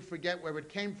begin to forget where it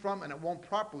came from and it won't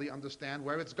properly understand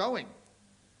where it's going.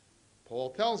 Paul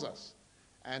tells us,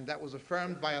 and that was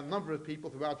affirmed by a number of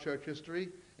people throughout church history,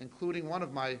 including one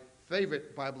of my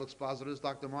favorite Bible expositors,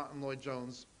 Dr. Martin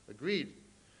Lloyd-Jones, agreed.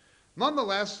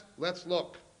 Nonetheless, let's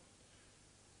look.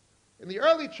 In the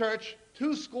early church,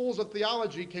 two schools of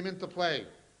theology came into play.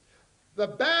 The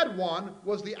bad one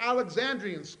was the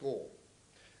Alexandrian school.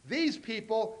 These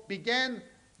people began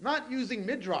not using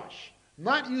midrash,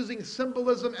 not using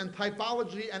symbolism and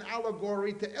typology and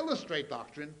allegory to illustrate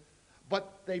doctrine,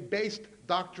 but they based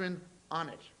doctrine on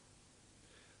it.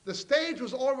 The stage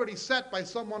was already set by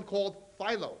someone called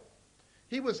Philo.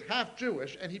 He was half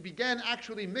Jewish, and he began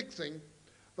actually mixing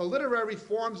the literary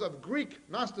forms of Greek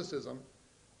Gnosticism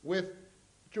with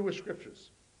Jewish scriptures.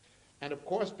 And of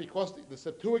course, because the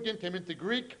Septuagint came into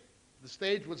Greek, the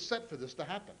stage was set for this to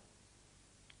happen.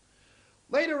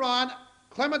 Later on,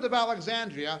 Clement of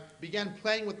Alexandria began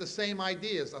playing with the same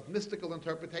ideas of mystical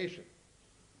interpretation.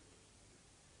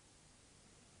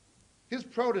 His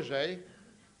protege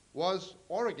was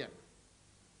Origen.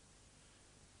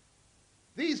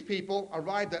 These people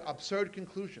arrived at absurd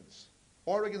conclusions.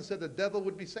 Origen said the devil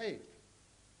would be saved.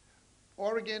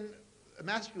 Origen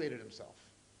emasculated himself,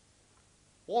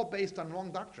 all based on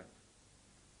wrong doctrine.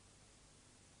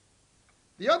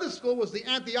 The other school was the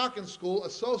Antiochian school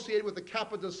associated with the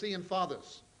Cappadocian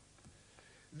fathers.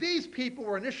 These people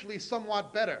were initially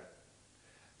somewhat better.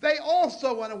 They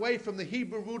also went away from the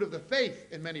Hebrew root of the faith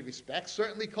in many respects,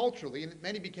 certainly culturally, and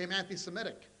many became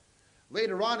anti-Semitic.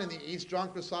 Later on in the East,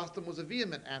 John Chrysostom was a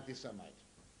vehement anti-Semite.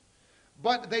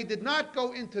 But they did not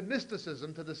go into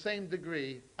mysticism to the same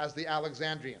degree as the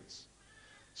Alexandrians.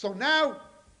 So now,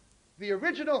 the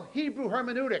original Hebrew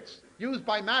hermeneutics used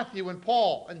by Matthew and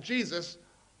Paul and Jesus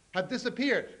have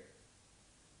disappeared.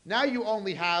 Now you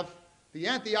only have the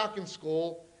Antiochian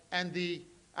school and the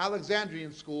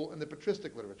Alexandrian school in the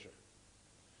patristic literature.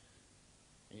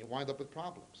 And you wind up with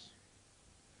problems.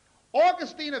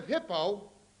 Augustine of Hippo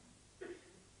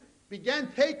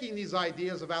began taking these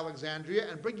ideas of Alexandria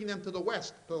and bringing them to the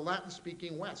West, to the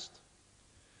Latin-speaking West.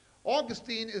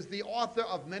 Augustine is the author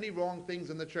of many wrong things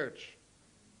in the church.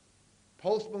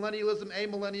 Postmillennialism,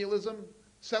 amillennialism,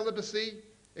 celibacy,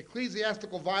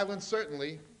 ecclesiastical violence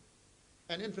certainly,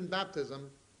 and infant baptism,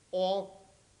 all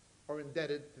are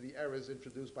indebted to the errors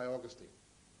introduced by Augustine.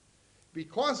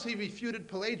 Because he refuted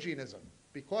Pelagianism,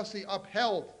 because he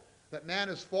upheld that man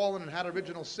is fallen and had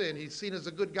original sin, he's seen as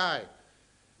a good guy.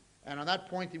 And on that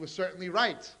point, he was certainly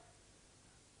right.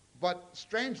 But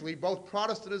strangely, both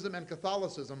Protestantism and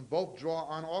Catholicism both draw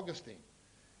on Augustine.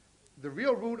 The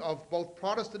real root of both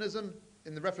Protestantism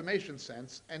in the Reformation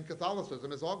sense and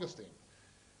Catholicism is Augustine.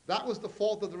 That was the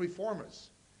fault of the Reformers.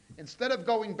 Instead of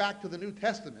going back to the New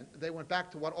Testament, they went back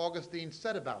to what Augustine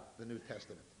said about the New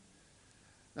Testament.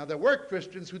 Now, there were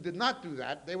Christians who did not do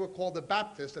that. They were called the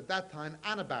Baptists, at that time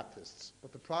Anabaptists,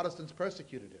 but the Protestants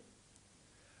persecuted him.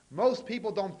 Most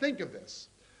people don't think of this,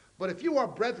 but if you are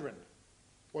Brethren,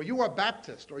 or you are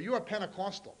Baptist, or you are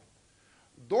Pentecostal,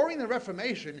 during the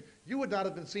Reformation, you would not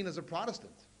have been seen as a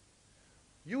Protestant.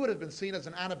 You would have been seen as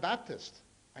an Anabaptist,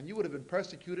 and you would have been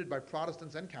persecuted by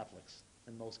Protestants and Catholics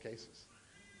in most cases.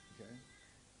 Okay?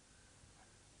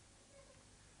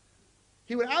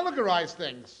 He would allegorize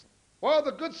things. Well,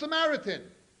 the Good Samaritan.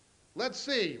 Let's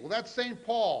see. Well, that's St.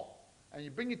 Paul. And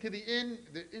you bring it to the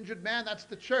injured man, that's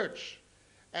the church.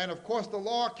 And of course, the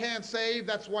law can't save.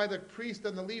 That's why the priest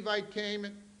and the Levite came.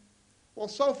 Well,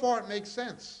 so far it makes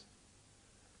sense.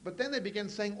 But then they begin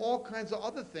saying all kinds of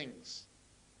other things.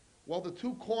 Well, the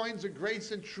two coins of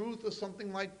grace and truth or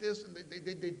something like this.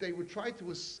 And they would try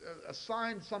to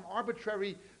assign some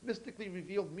arbitrary, mystically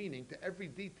revealed meaning to every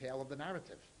detail of the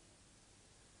narrative.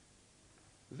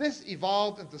 This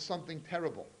evolved into something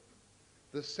terrible.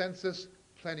 The sensus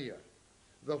plenior,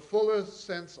 the fuller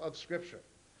sense of Scripture,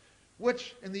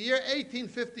 which in the year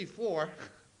 1854,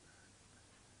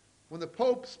 when the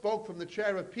Pope spoke from the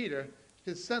chair of Peter,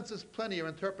 his sensus plenior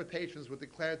interpretations were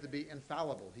declared to be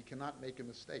infallible. He cannot make a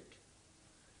mistake.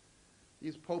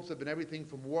 These popes have been everything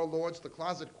from warlords to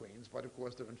closet queens, but of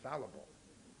course they're infallible.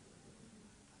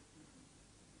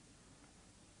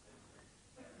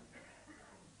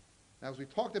 Now, as we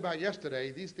talked about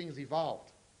yesterday, these things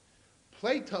evolved.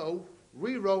 Plato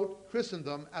rewrote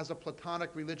Christendom as a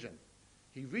Platonic religion.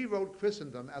 He rewrote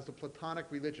Christendom as a Platonic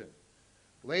religion.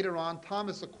 Later on,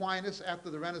 Thomas Aquinas,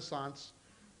 after the Renaissance,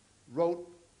 rewrote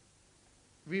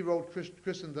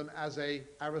Christendom as a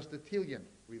Aristotelian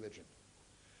religion.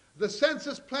 The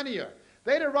sensus plenior,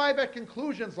 they'd arrive at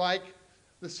conclusions like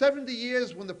the 70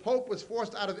 years when the Pope was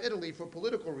forced out of Italy for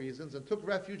political reasons and took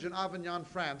refuge in Avignon,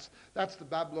 France, that's the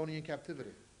Babylonian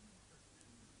captivity.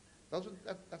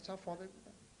 That's how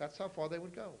far they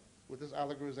would go with this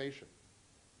allegorization.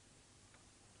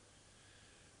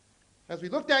 As we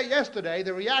looked at yesterday,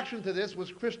 the reaction to this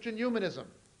was Christian humanism.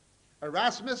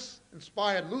 Erasmus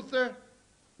inspired Luther.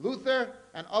 Luther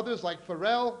and others like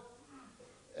Farel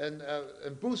and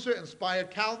Bucer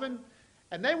inspired Calvin.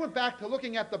 And they went back to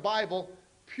looking at the Bible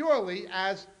purely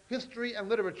as history and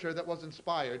literature that was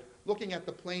inspired, looking at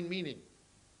the plain meaning.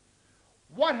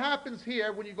 What happens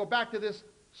here when you go back to this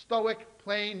Stoic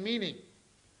plain meaning?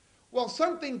 Well,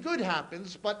 something good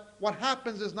happens, but what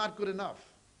happens is not good enough.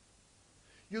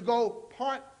 You go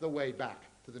part the way back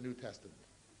to the New Testament.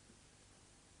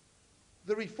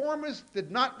 The Reformers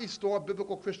did not restore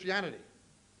biblical Christianity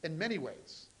in many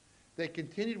ways. They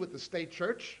continued with the state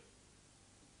church,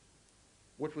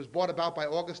 which was brought about by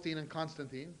Augustine and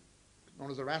Constantine,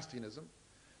 known as Erastianism.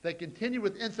 They continued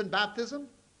with infant baptism,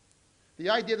 the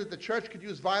idea that the church could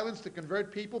use violence to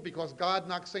convert people because God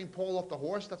knocked St. Paul off the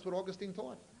horse. That's what Augustine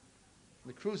taught.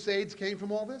 The Crusades came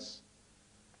from all this.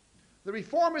 The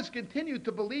Reformers continued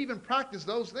to believe and practice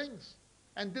those things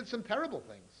and did some terrible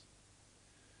things.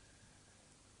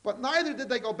 But neither did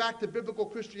they go back to biblical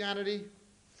Christianity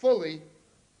fully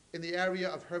in the area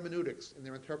of hermeneutics, in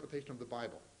their interpretation of the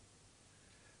Bible.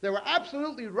 They were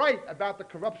absolutely right about the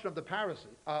corruption of the papacy.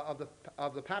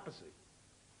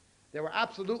 They were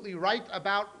absolutely right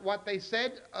about what they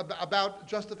said about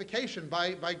justification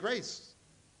by grace,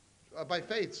 by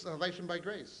faith, salvation by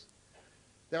grace.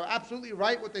 They were absolutely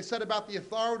right what they said about the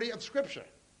authority of Scripture.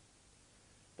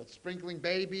 But sprinkling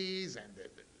babies and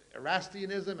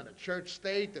Erastianism and a church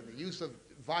state and the use of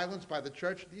violence by the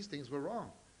church, these things were wrong.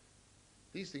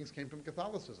 These things came from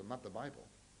Catholicism, not the Bible.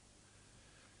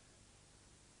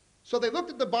 So they looked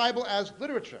at the Bible as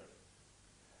literature.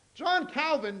 John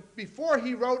Calvin, before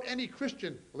he wrote any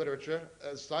Christian literature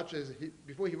as such,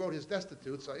 before he wrote his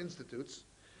Destitutes or Institutes,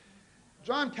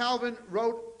 John Calvin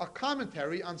wrote a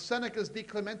commentary on Seneca's De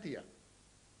Clementia,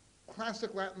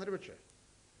 classic Latin literature.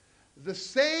 The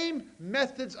same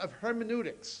methods of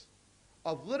hermeneutics,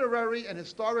 of literary and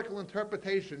historical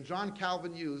interpretation John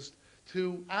Calvin used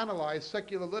to analyze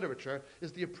secular literature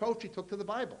is the approach he took to the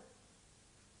Bible.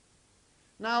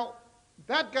 Now,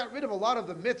 that got rid of a lot of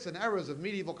the myths and errors of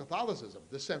medieval Catholicism,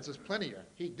 the sensus plenior.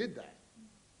 He did that.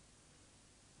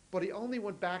 But he only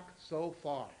went back so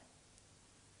far.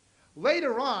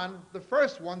 Later on, the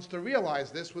first ones to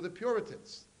realize this were the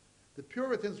Puritans. The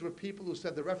Puritans were people who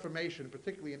said the Reformation,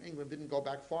 particularly in England, didn't go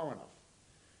back far enough.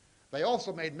 They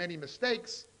also made many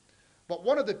mistakes, but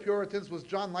one of the Puritans was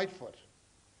John Lightfoot.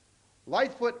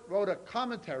 Lightfoot wrote a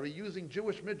commentary using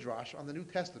Jewish midrash on the New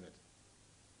Testament.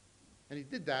 And he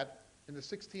did that in the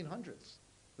 1600s.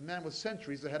 The man was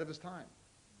centuries ahead of his time.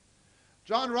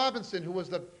 John Robinson, who was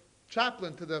the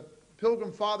chaplain to the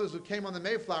Pilgrim Fathers who came on the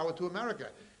Mayflower to America,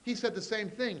 he said the same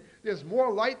thing. There's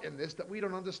more light in this that we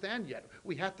don't understand yet.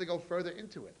 We have to go further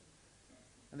into it.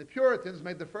 And the Puritans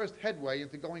made the first headway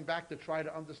into going back to try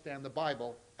to understand the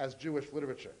Bible as Jewish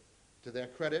literature, to their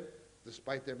credit,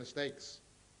 despite their mistakes.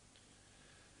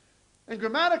 In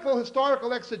grammatical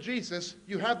historical exegesis,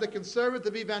 you have the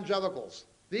conservative evangelicals.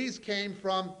 These came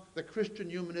from the Christian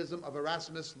humanism of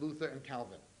Erasmus, Luther, and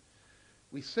Calvin.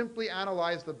 We simply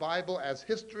analyze the Bible as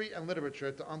history and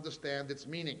literature to understand its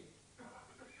meaning.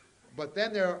 But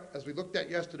then there are, as we looked at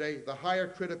yesterday, the higher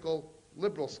critical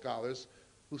liberal scholars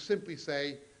who simply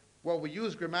say, well, we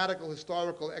use grammatical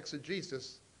historical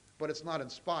exegesis, but it's not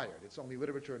inspired. It's only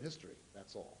literature and history.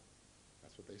 That's all.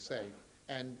 That's what they say.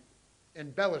 And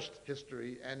embellished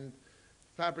history and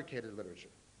fabricated literature.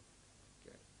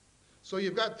 Okay. So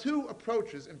you've got two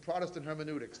approaches in Protestant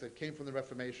hermeneutics that came from the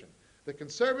Reformation. The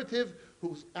conservative,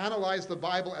 who analyze the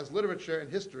Bible as literature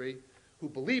and history, who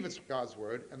believe it's God's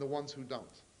word, and the ones who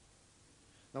don't.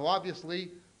 Now,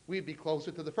 obviously, we'd be closer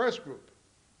to the first group.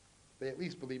 They at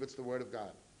least believe it's the word of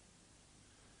God.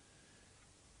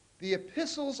 The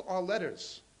epistles are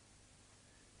letters.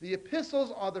 The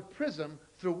epistles are the prism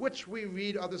through which we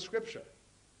read other scripture.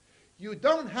 You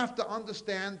don't have to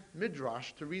understand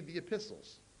Midrash to read the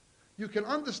epistles. You can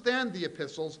understand the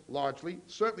epistles largely,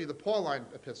 certainly the Pauline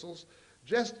epistles,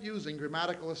 just using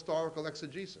grammatical historical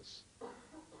exegesis.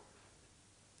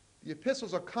 The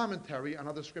epistles are commentary on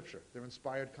other scripture. They're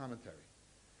inspired commentary.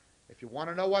 If you want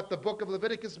to know what the book of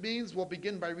Leviticus means, we'll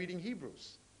begin by reading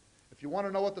Hebrews. If you want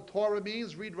to know what the Torah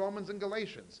means, read Romans and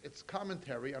Galatians. It's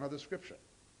commentary on other scripture.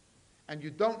 And you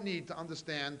don't need to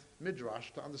understand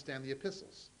Midrash to understand the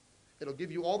epistles. It'll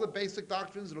give you all the basic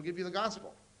doctrines. It'll give you the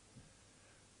gospel.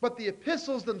 But the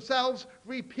epistles themselves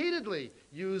repeatedly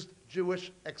used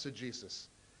Jewish exegesis,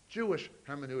 Jewish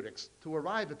hermeneutics to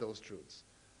arrive at those truths.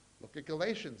 Look at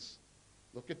Galatians.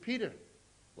 Look at Peter.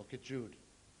 Look at Jude.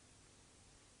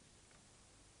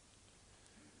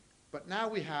 But now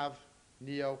we have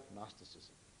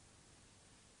neo-Gnosticism.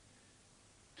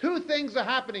 Two things are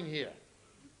happening here.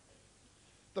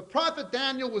 The prophet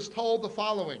Daniel was told the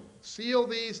following: seal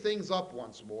these things up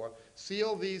once more,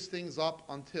 seal these things up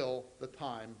until the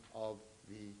time of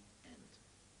the end.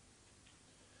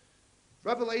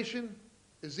 Revelation,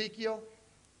 Ezekiel,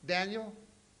 Daniel,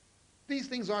 these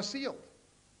things are sealed.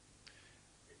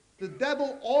 The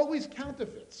devil always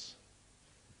counterfeits.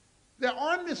 There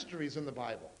are mysteries in the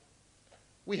Bible.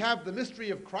 We have the mystery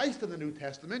of Christ in the New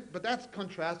Testament, but that's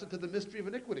contrasted to the mystery of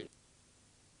iniquity.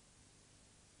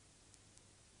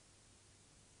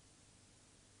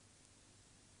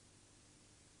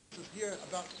 This is here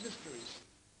about mysteries.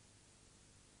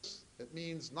 It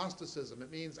means Gnosticism.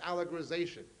 It means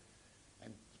allegorization.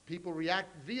 And people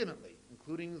react vehemently,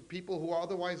 including people who are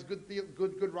otherwise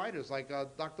good writers, like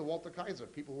Dr. Walter Kaiser,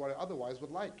 people who I otherwise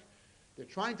would like. They're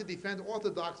trying to defend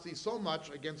orthodoxy so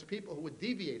much against people who would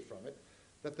deviate from it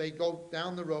that they go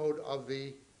down the road of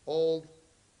the old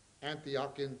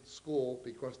Antiochian school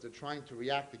because they're trying to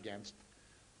react against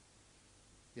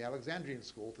the Alexandrian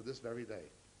school to this very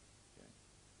day. Okay.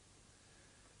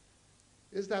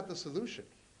 Is that the solution?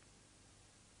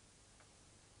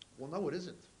 Well, no, it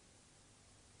isn't.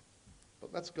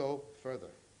 But let's go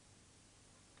further.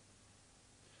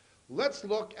 Let's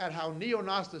look at how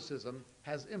neo-Gnosticism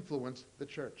has influenced the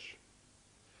church.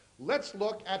 Let's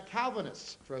look at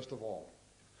Calvinists, first of all.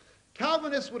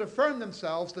 Calvinists would affirm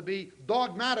themselves to be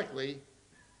dogmatically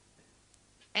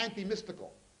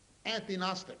anti-mystical,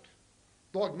 anti-Gnostic,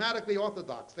 dogmatically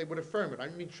orthodox. They would affirm it. I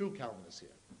mean true Calvinists here.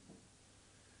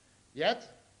 Yet,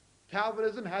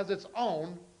 Calvinism has its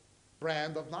own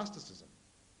brand of Gnosticism,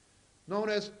 known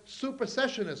as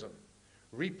supersessionism,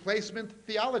 replacement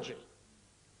theology.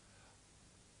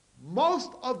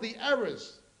 Most of the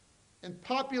errors in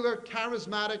popular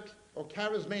charismatic or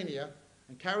charismania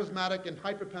and charismatic and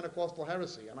hyper-Pentecostal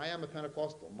heresy, and I am a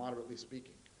Pentecostal, moderately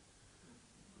speaking,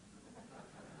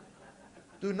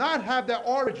 do not have their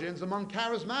origins among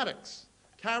charismatics.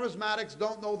 Charismatics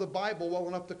don't know the Bible well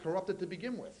enough to corrupt it to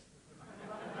begin with.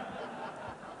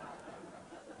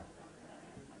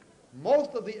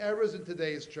 Most of the errors in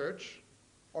today's church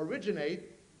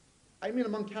originate,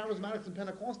 among charismatics and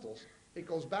Pentecostals. It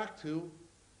goes back to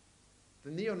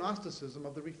the neo-Gnosticism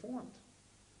of the Reformed.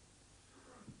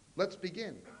 Let's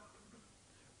begin.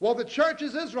 Well, the church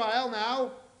is Israel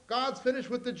now. God's finished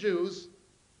with the Jews.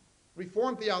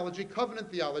 Reformed theology,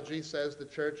 covenant theology, says the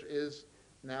church is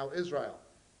now Israel.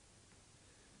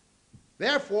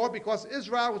 Therefore, because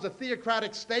Israel was a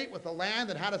theocratic state with a land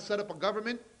that had to set up a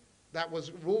government that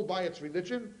was ruled by its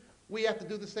religion, we have to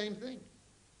do the same thing.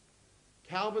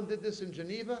 Calvin did this in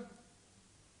Geneva.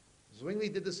 Zwingli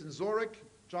did this in Zurich.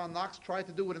 John Knox tried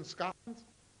to do it in Scotland.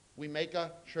 We make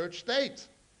a church state,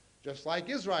 just like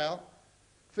Israel.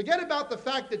 Forget about the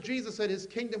fact that Jesus said his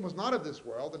kingdom was not of this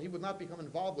world and he would not become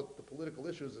involved with the political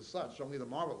issues as such, only the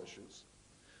moral issues.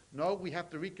 No, we have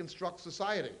to reconstruct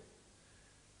society.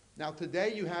 Now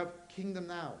today you have kingdom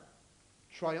now,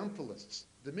 triumphalists,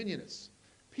 dominionists,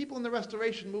 people in the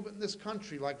Restoration movement in this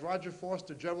country like Roger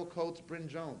Forster, Gerald Coates, Bryn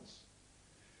Jones.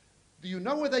 Do you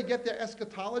know where they get their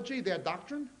eschatology, their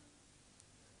doctrine?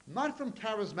 Not from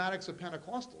charismatics or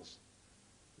Pentecostals.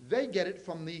 They get it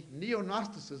from the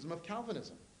neo-Gnosticism of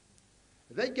Calvinism.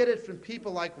 They get it from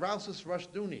people like Rousas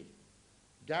Rushdoony,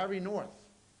 Gary North,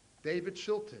 David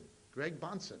Shilton, Greg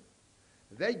Bonson.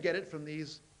 They get it from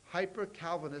these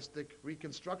hyper-Calvinistic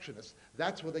reconstructionists.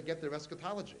 That's where they get their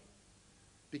eschatology.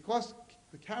 Because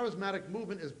the charismatic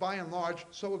movement is by and large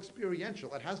so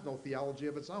experiential, it has no theology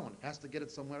of its own. It has to get it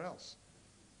somewhere else.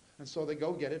 And so they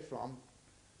go get it from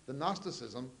the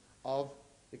Gnosticism of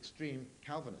extreme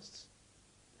Calvinists.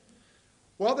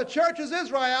 Well, the church is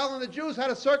Israel, and the Jews had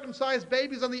to circumcise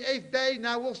babies on the 8th day.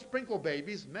 Now we'll sprinkle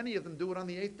babies. Many of them do it on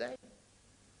the 8th day.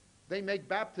 They make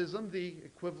baptism the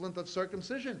equivalent of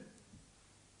circumcision.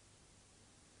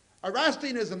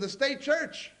 Erastianism, the state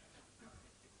church.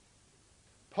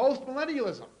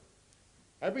 Postmillennialism.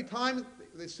 Every time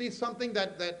they see something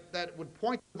that would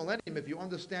point to the millennium, if you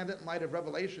understand it in light of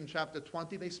Revelation chapter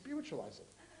 20, they spiritualize it.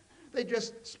 They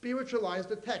just spiritualize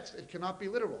the text. It cannot be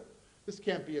literal. This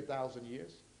can't be 1,000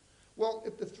 years. Well,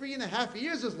 if the 3.5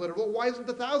 years is literal, why isn't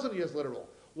the 1,000 years literal?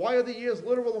 Why are the years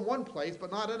literal in one place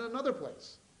but not in another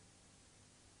place?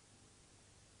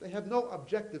 They have no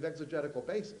objective exegetical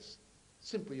basis,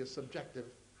 simply a subjective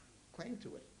claim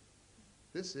to it.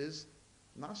 This is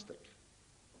Gnostic.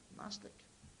 Gnostic.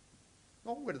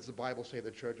 Nowhere does the Bible say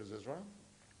the church is Israel.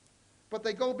 But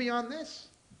they go beyond this.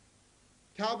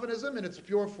 Calvinism in its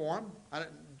pure form,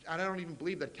 I don't even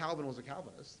believe that Calvin was a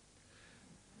Calvinist.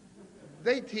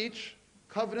 They teach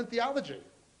covenant theology,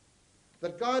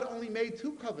 that God only made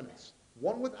 2 covenants,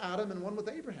 one with Adam and one with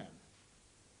Abraham.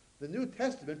 The New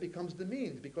Testament becomes the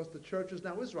means because the church is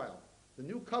now Israel. The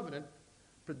new covenant,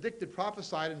 predicted,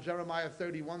 prophesied in Jeremiah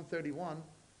 31:31,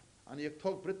 Ani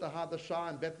yaktok brit hadashah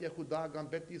and Bet Yehudah gam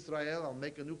Bet Yisrael, I'll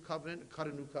make a new covenant, cut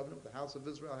a new covenant with the house of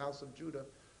Israel, house of Judah,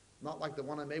 not like the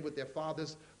one I made with their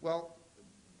fathers. Well,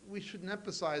 we shouldn't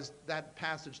emphasize that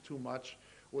passage too much.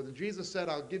 Or when Jesus said,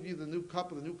 I'll give you the new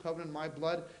cup of the new covenant in my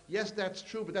blood. Yes, that's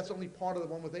true, but that's only part of the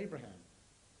one with Abraham.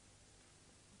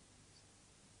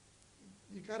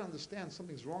 You've got to understand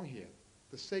something's wrong here.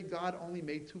 To say God only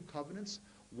made 2 covenants,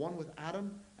 one with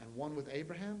Adam and one with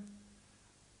Abraham,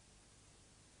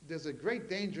 there's a great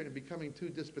danger in becoming too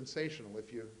dispensational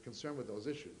if you're concerned with those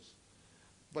issues.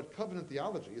 But covenant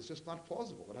theology is just not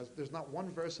plausible. There's not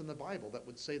one verse in the Bible that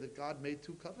would say that God made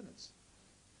 2 covenants.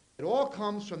 It all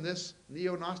comes from this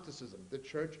neo-Gnosticism. The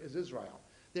church is Israel.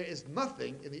 There is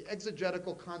nothing in the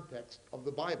exegetical context of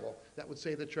the Bible that would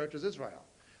say the church is Israel.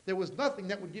 There was nothing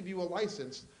that would give you a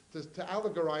license to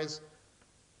allegorize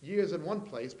years in one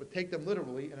place, but take them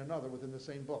literally in another within the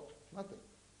same book. Nothing.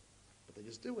 But they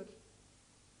just do it.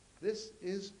 This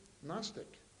is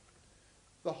Gnostic.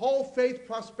 The whole faith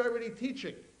prosperity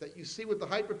teaching that you see with the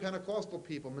hyper-Pentecostal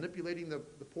people manipulating the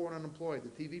poor and unemployed,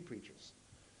 the TV preachers.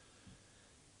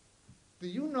 Do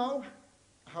you know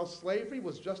how slavery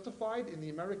was justified in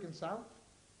the American South?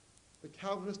 The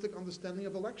Calvinistic understanding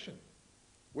of election.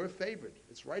 We're favored.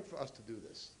 It's right for us to do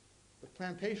this. The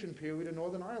plantation period in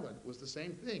Northern Ireland was the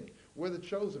same thing. We're the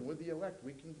chosen. We're the elect.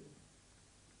 We can.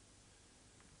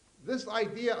 This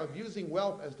idea of using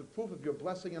wealth as the proof of your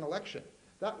blessing and election,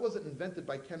 that wasn't invented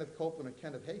by Kenneth Copeland or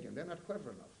Kenneth Hagin. They're not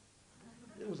clever enough.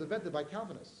 It was invented by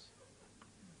Calvinists.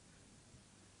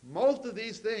 Most of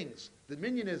these things,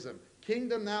 dominionism,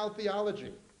 kingdom now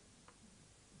theology,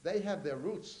 they have their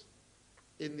roots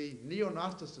in the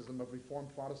neo-Gnosticism of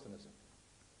Reformed Protestantism.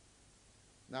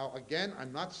 Now, again,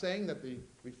 I'm not saying that the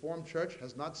Reformed Church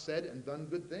has not said and done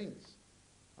good things.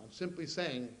 I'm simply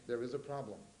saying there is a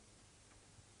problem.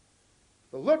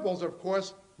 The liberals are, of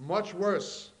course, much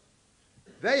worse.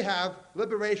 They have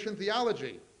liberation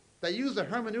theology. They use a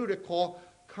hermeneutic called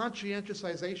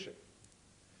conscientiousization.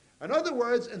 In other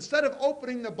words, instead of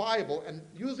opening the Bible and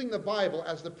using the Bible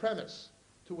as the premise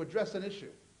to address an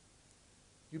issue,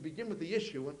 you begin with the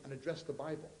issue and address the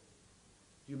Bible.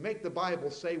 You make the Bible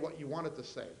say what you want it to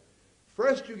say.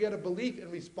 First, you get a belief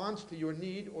in response to your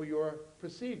need or your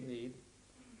perceived need,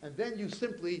 and then you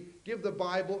simply give the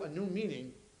Bible a new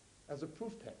meaning as a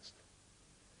proof text.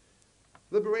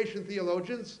 Liberation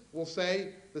theologians will say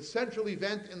the central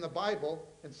event in the Bible,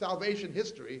 in salvation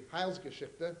history,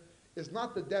 Heilsgeschichte, is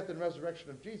not the death and resurrection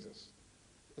of Jesus.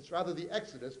 It's rather the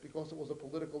Exodus because it was a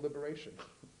political liberation.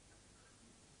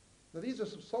 Now, these are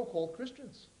some so-called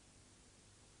Christians.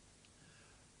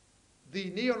 The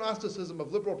neo-Gnosticism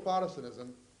of liberal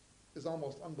Protestantism is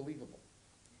almost unbelievable.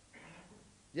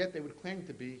 Yet they would claim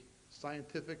to be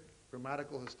scientific,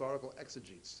 grammatical, historical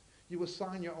exegetes. You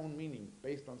assign your own meaning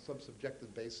based on some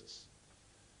subjective basis.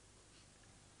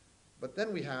 But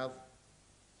then we have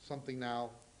something now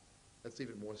that's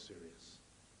even more serious.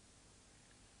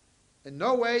 In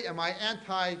no way am I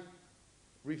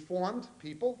anti-Reformed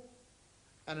people,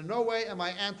 and in no way am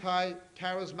I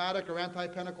anti-charismatic or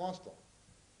anti-Pentecostal.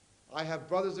 I have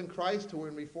brothers in Christ who are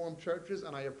in Reformed churches,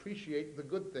 and I appreciate the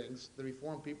good things the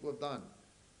Reformed people have done.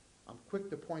 I'm quick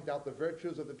to point out the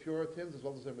virtues of the Puritans as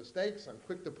well as their mistakes. I'm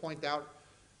quick to point out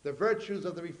the virtues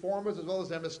of the Reformers as well as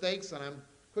their mistakes, and I'm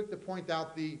quick to point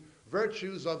out the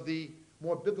virtues of the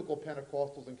more biblical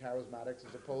Pentecostals and Charismatics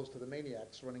as opposed to the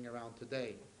maniacs running around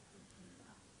today.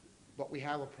 But we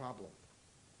have a problem.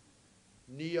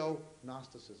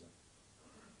 Neo-Gnosticism.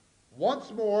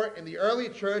 Once more, in the early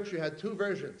church, you had 2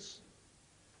 versions.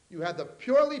 You had the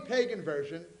purely pagan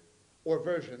version, or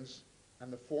versions,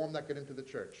 and the form that got into the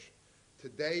church.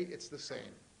 Today, it's the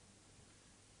same.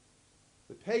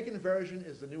 The pagan version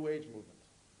is the New Age movement.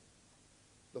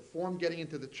 The form getting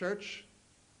into the church,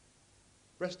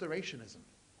 restorationism.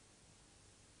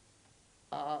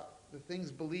 The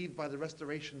things believed by the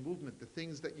restoration movement, the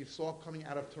things that you saw coming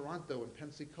out of Toronto and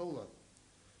Pensacola,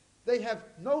 They have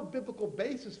no biblical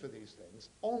basis for these things.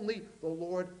 Only the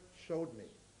Lord showed me.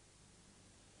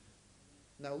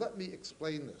 Now let me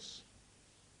explain this.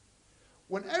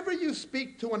 Whenever you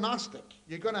speak to a Gnostic,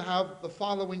 you're going to have the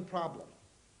following problem.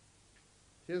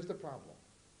 Here's the problem.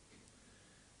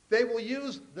 They will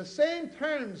use the same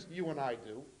terms you and I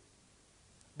do,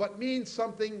 but mean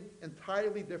something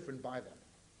entirely different by them.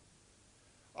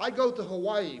 I go to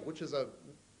Hawaii,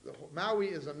 Maui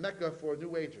is a mecca for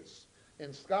New Agers.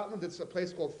 In Scotland, it's a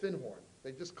place called Finhorn.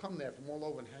 They just come there from all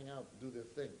over and hang out and do their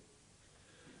thing.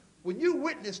 When you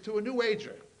witness to a New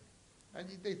Ager, and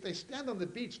they stand on the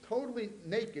beach totally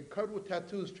naked, covered with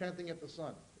tattoos, chanting at the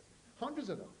sun. Hundreds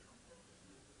of them.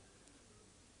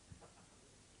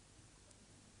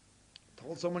 I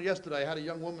told someone yesterday, I had a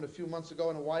young woman a few months ago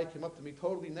in Hawaii, came up to me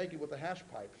totally naked with a hash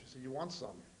pipe. She said, "You want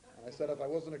some?" And I said, "If I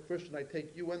wasn't a Christian, I'd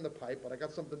take you and the pipe, but I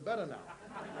got something better now."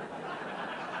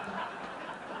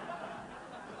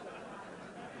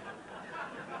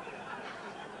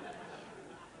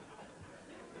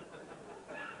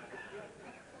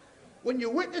 When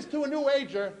you witness to a New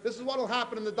Ager, this is what will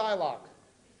happen in the dialogue.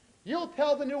 You'll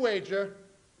tell the New Ager,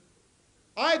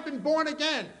 "I've been born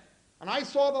again, and I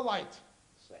saw the light."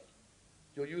 Say,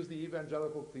 you'll use the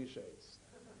evangelical cliches.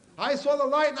 "I saw the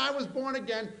light, and I was born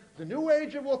again." The New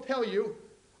Ager will tell you,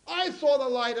 "I saw the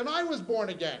light, and I was born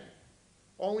again."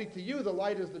 Only to you, the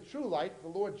light is the true light, the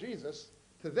Lord Jesus.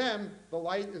 To them, the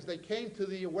light is they came to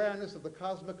the awareness of the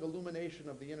cosmic illumination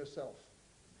of the inner self,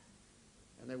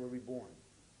 and they were reborn.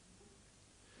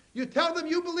 You tell them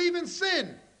you believe in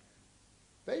sin.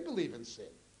 They believe in sin.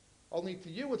 Only to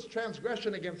you it's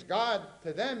transgression against God.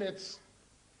 To them it's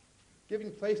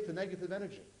giving place to negative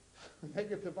energy,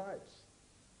 negative vibes.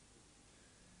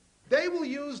 They will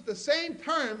use the same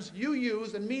terms you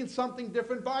use and mean something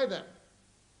different by them.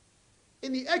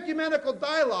 In the ecumenical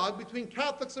dialogue between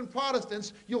Catholics and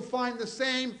Protestants, you'll find the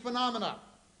same phenomena.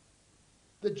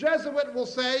 The Jesuit will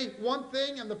say one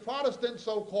thing and the Protestant,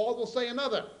 so-called, will say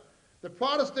another. The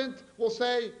Protestant will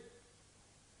say,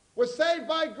 "We're saved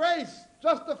by grace,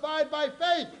 justified by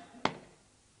faith."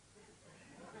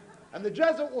 And the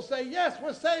Jesuit will say, "Yes,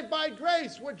 we're saved by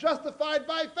grace, we're justified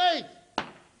by faith."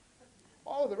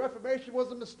 "Oh, the Reformation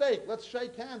was a mistake. Let's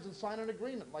shake hands and sign an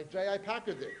agreement," like J.I.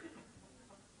 Packer did.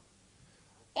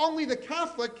 Only the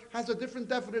Catholic has a different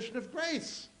definition of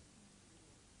grace.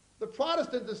 The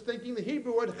Protestant is thinking the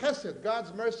Hebrew word chesed,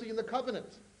 God's mercy in the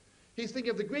covenant. He's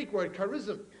thinking of the Greek word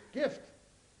charism, gift.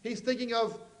 He's thinking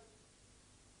of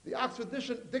the Oxford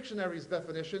Dictionary's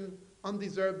definition,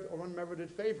 undeserved or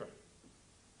unmerited favor.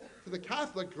 For the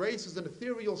Catholic, grace is an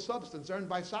ethereal substance earned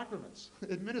by sacraments,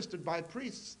 administered by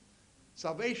priests.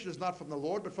 Salvation is not from the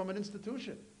Lord, but from an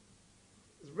institution.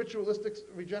 It's ritualistic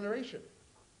regeneration.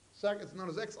 It's known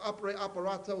as ex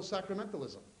operato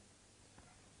sacramentalism.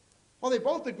 Well, they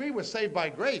both agree we're saved by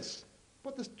grace,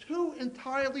 but there's two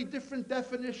entirely different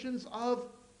definitions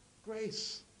of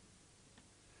grace.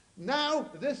 Now,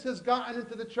 this has gotten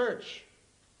into the church.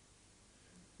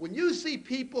 When you see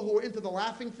people who are into the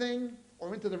laughing thing,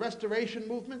 or into the restoration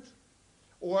movement,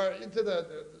 or into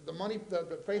the money,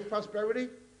 the faith prosperity,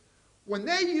 when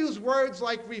they use words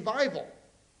like revival,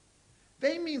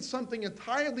 they mean something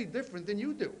entirely different than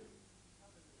you do.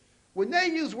 When they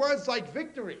use words like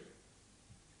victory,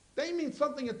 they mean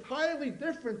something entirely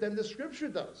different than the Scripture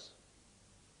does.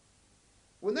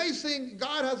 When they sing,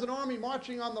 "God has an army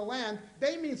marching on the land,"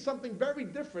 they mean something very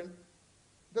different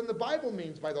than the Bible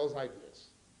means by those ideas.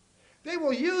 They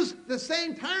will use the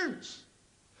same terms,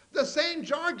 the same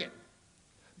jargon,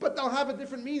 but they'll have a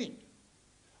different meaning.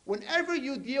 Whenever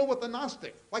you deal with a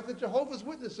Gnostic, like the Jehovah's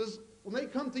Witnesses, when they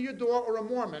come to your door, or a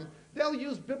Mormon, they'll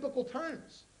use biblical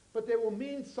terms, but they will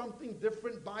mean something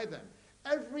different by them.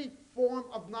 Every form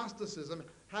of Gnosticism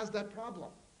has that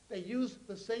problem. They use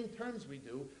the same terms we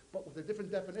do, but with a different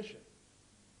definition.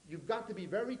 You've got to be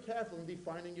very careful in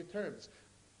defining your terms.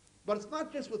 But it's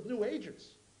not just with New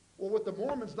Agers, or with the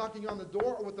Mormons knocking on the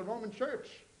door, or with the Roman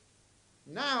Church.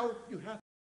 Now you have to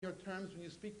use your terms when you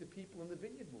speak to people in the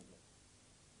Vineyard movement.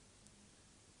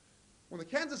 When the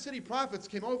Kansas City prophets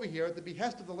came over here at the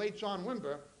behest of the late John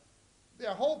Wimber,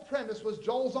 their whole premise was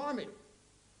Joel's army.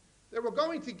 They were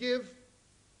going to give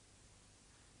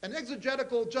an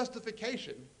exegetical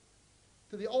justification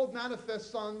to the old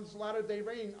Manifest Sons Latter-day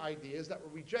Reign ideas that were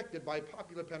rejected by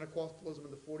popular Pentecostalism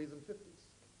in the 40s and 50s.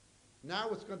 Now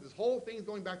this whole thing is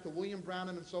going back to William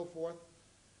Branham and so forth,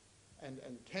 and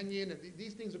Kenyon, and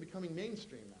these things are becoming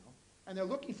mainstream now, and they're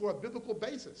looking for a biblical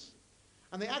basis.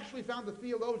 And they actually found a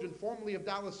theologian formerly of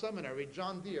Dallas Seminary,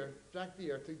 Jack Deere,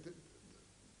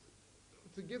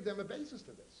 to give them a basis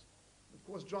to this. Of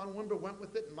course, John Wimber went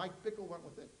with it, and Mike Bickle went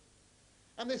with it.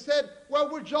 And they said, well,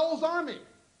 we're Joel's army.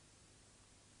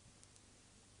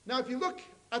 Now, if you look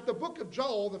at the book of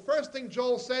Joel, the first thing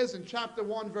Joel says in chapter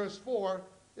 1, verse 4,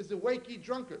 is, awake ye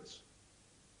drunkards.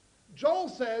 Joel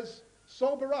says,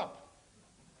 sober up.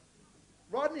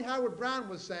 Rodney Howard-Browne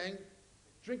was saying,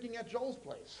 drinking at Joel's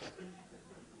place.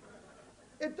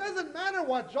 It doesn't matter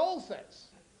what Joel says.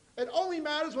 It only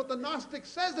matters what the Gnostic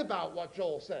says about what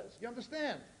Joel says. You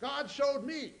understand? God showed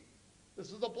me.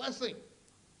 This is a blessing.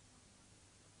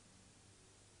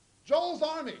 Joel's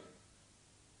army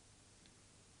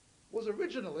was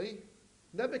originally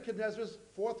Nebuchadnezzar's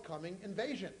forthcoming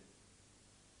invasion.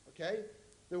 Okay?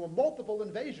 There were multiple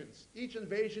invasions, each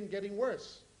invasion getting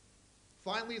worse.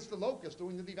 Finally, it's the locusts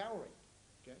doing the devouring.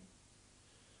 Okay?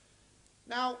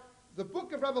 Now, the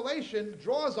book of Revelation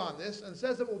draws on this and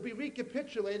says it will be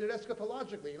recapitulated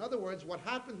eschatologically. In other words, what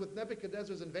happened with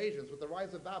Nebuchadnezzar's invasions, with the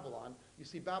rise of Babylon, you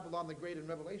see Babylon the Great in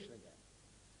Revelation again.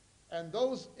 And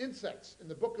those insects in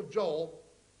the book of Joel,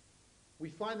 we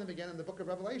find them again in the book of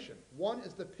Revelation. One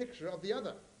is the picture of the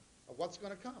other, of what's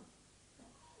going to come.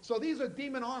 So these are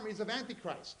demon armies of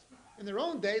Antichrist. In their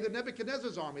own day, the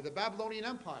Nebuchadnezzar's army, the Babylonian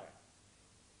Empire.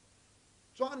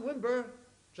 John Wimber,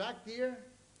 Jack Deere,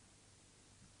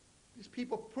 these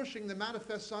people pushing the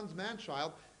manifest son's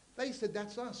man-child, they said,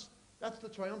 that's us. That's the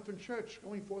triumphant church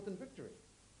going forth in victory.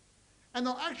 And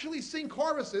they'll actually sing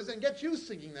choruses and get you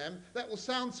singing them that will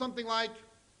sound something like,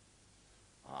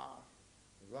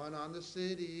 they run on the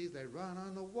cities, they run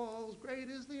on the walls, great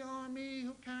is the army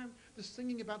who can. They're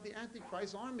singing about the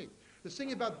Antichrist army. They're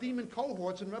singing about demon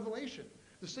cohorts in Revelation.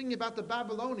 They're singing about the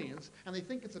Babylonians, and they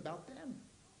think it's about them.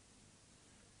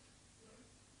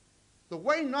 The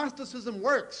way Gnosticism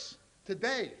works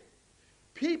today,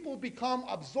 people become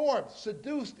absorbed,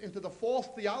 seduced into the false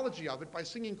theology of it by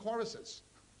singing choruses.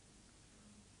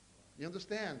 You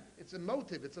understand? It's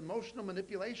emotive, it's emotional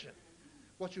manipulation.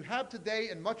 What you have today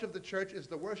in much of the church is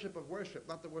the worship of worship,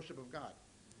 not the worship of God.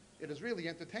 It is really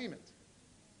entertainment.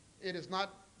 It is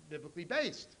not biblically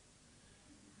based.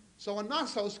 So a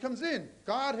Gnosos comes in.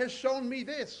 God has shown me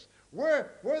this. We're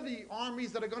the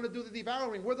armies that are going to do the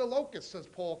devouring. We're the locusts, says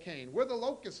Paul Kane. We're the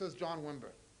locusts, says John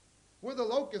Wimber. We're the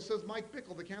locusts, says Mike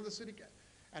Bickle, the Kansas City guy.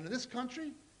 And in this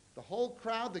country, the whole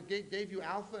crowd that gave you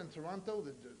Alpha in Toronto,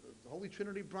 the Holy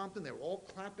Trinity Brompton, they were all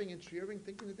clapping and cheering,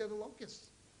 thinking that they're the locusts.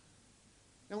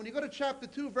 Now, when you go to chapter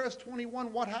 2, verse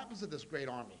 21, what happens to this great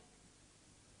army?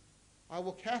 I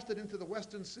will cast it into the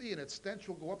western sea, and its stench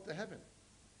will go up to heaven.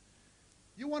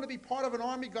 You want to be part of an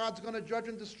army God's going to judge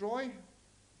and destroy?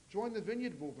 Join the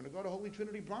Vineyard Movement or go to Holy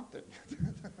Trinity Brompton.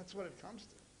 That's what it comes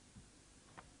to.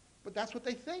 But that's what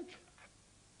they think.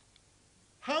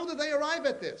 How do they arrive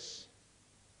at this?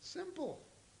 Simple.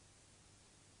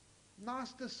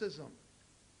 Gnosticism.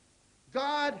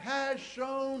 God has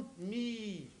shown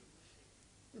me.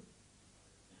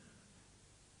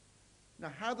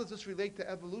 Now, how does this relate to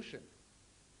evolution?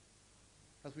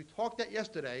 As we talked at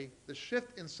yesterday, the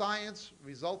shift in science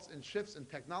results in shifts in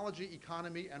technology,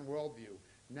 economy, and worldview.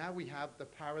 Now we have the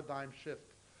paradigm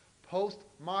shift.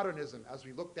 Postmodernism, as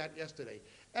we looked at yesterday.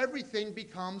 Everything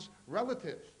becomes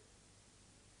relative.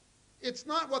 It's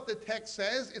not what the text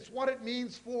says, it's what it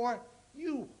means for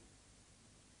you.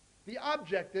 The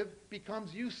objective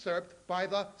becomes usurped by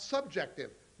the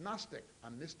subjective. Gnostic,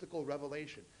 a mystical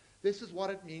revelation. This is what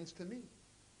it means to me.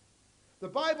 The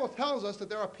Bible tells us that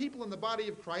there are people in the body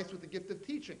of Christ with the gift of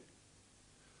teaching.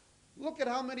 Look at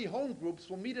how many home groups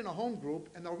will meet in a home group,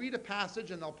 and they'll read a passage,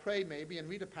 and they'll pray maybe, and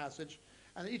read a passage,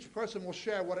 and each person will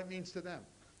share what it means to them.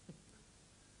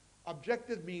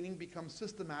 Objective meaning becomes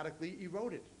systematically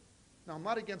eroded. Now, I'm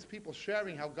not against people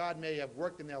sharing how God may have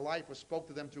worked in their life or spoke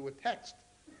to them through a text.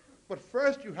 But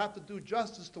first, you have to do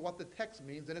justice to what the text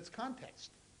means in its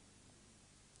context.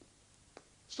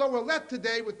 So we're left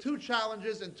today with two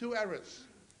challenges and two errors.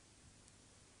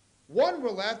 One, we're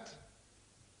left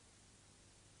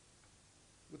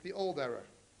with the old error.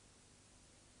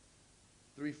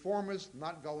 The reformers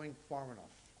not going far enough.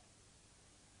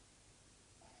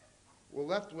 We're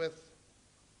left with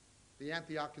the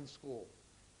Antiochian school.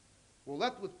 We're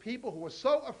left with people who are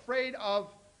so afraid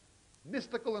of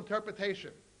mystical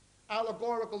interpretation,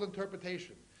 allegorical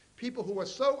interpretation. People who are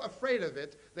so afraid of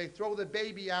it, they throw the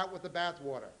baby out with the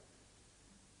bathwater.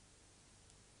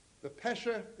 The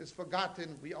pesher is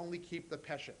forgotten, we only keep the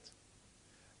peshet.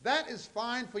 That is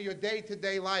fine for your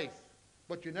day-to-day life,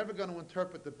 but you're never going to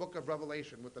interpret the book of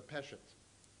Revelation with the peshet.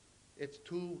 It's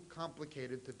too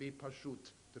complicated to be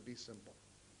pashut, to be simple.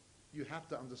 You have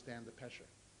to understand the pesher.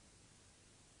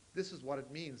 This is what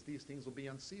it means. These things will be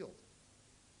unsealed.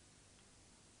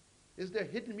 Is there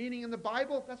hidden meaning in the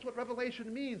Bible? That's what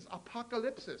Revelation means.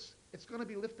 Apocalypsis. It's going to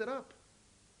be lifted up.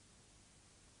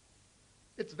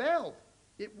 It's veiled.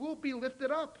 It will be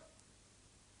lifted up.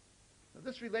 Now,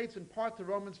 this relates in part to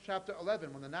Romans chapter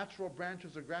 11, when the natural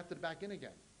branches are grafted back in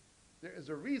again. There is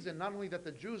a reason not only that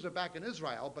the Jews are back in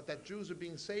Israel, but that Jews are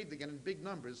being saved again in big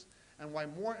numbers, and why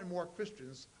more and more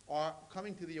Christians are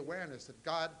coming to the awareness that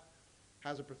God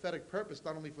has a prophetic purpose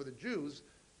not only for the Jews,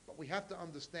 but we have to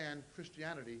understand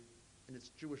Christianity in its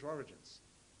Jewish origins.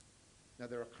 Now,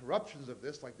 there are corruptions of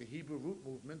this, like the Hebrew root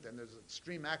movement, and there's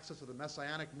extreme access of the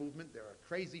Messianic movement. There are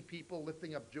crazy people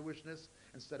lifting up Jewishness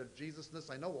instead of Jesusness.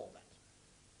 I know all that.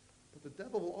 But the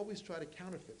devil will always try to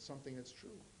counterfeit something that's true.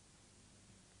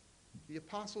 The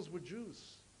apostles were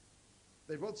Jews.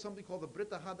 They wrote something called the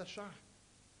Brit HaDashah.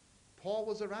 Paul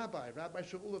was a rabbi, Rabbi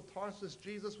Shaul of Tarsus.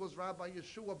 Jesus was Rabbi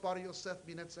Yeshua Bar Yosef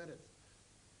Minetzeret.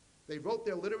 They wrote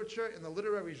their literature in the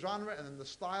literary genre and in the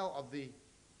style of the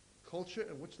culture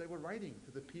in which they were writing,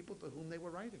 to the people to whom they were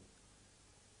writing.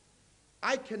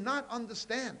 I cannot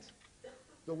understand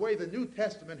the way the New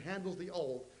Testament handles the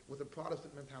Old with a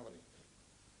Protestant mentality.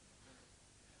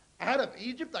 Out of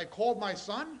Egypt I called my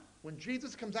son, when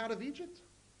Jesus comes out of Egypt.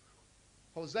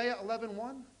 Hosea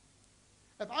 11:1.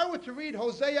 If I were to read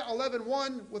Hosea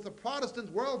 11:1 with a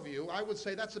Protestant worldview, I would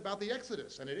say that's about the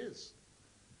Exodus, and it is.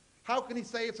 How can he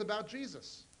say it's about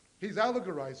Jesus? He's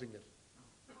allegorizing it.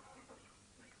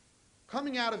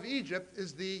 Coming out of Egypt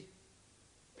is the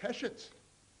Peshet.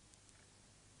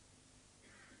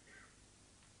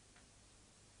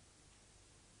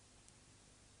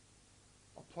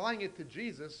 Applying it to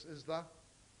Jesus is the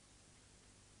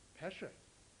Peshet.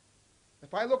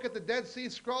 If I look at the Dead Sea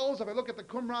Scrolls, if I look at the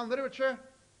Qumran literature,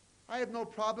 I have no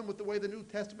problem with the way the New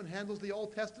Testament handles the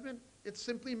Old Testament. It's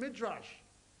simply Midrash.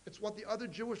 It's what the other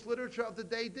Jewish literature of the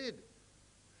day did.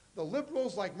 The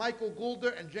liberals like Michael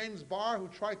Goulder and James Barr, who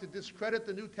tried to discredit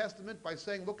the New Testament by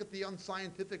saying, look at the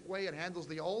unscientific way it handles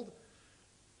the Old,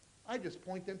 I just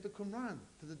point them to Qumran,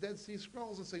 to the Dead Sea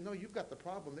Scrolls, and say, no, you've got the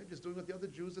problem. They're just doing what the other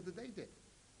Jews of the day did.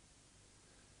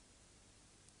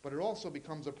 But it also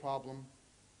becomes a problem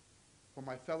for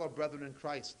my fellow brethren in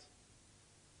Christ,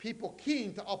 people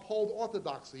keen to uphold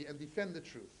orthodoxy and defend the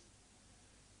truth.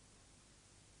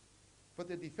 But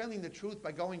they're defending the truth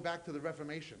by going back to the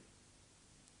Reformation.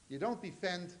 You don't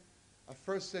defend a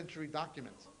first century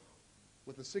document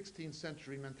with a 16th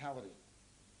century mentality.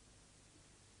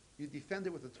 You defend it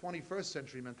with a 21st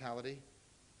century mentality,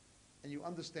 and you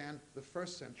understand the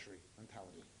first century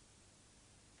mentality.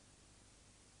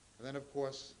 And then, of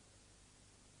course,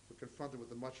 we're confronted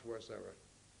with a much worse error.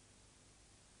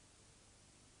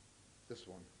 This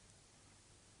one.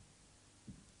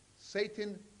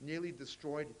 Satan nearly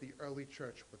destroyed the early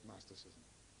church with Gnosticism.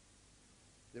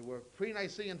 There were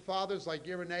pre-Nicene fathers like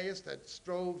Irenaeus that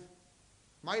strove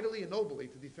mightily and nobly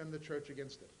to defend the church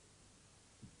against it.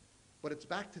 But it's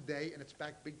back today, and it's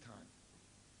back big time.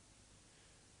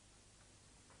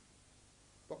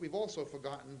 But we've also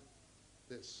forgotten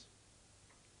this.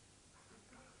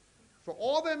 For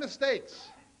all their mistakes,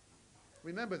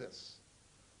 remember this,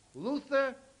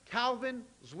 Luther, Calvin,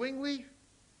 Zwingli,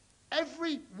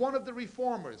 every one of the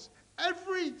reformers,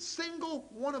 every single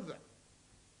one of them,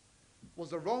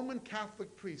 was a Roman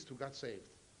Catholic priest who got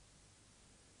saved.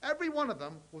 Every one of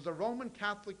them was a Roman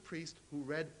Catholic priest who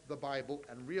read the Bible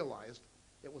and realized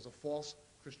it was a false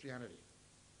Christianity.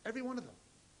 Every one of them.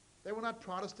 They were not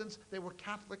Protestants, they were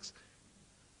Catholics.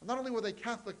 Not only were they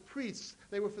Catholic priests,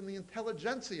 they were from the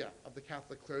intelligentsia of the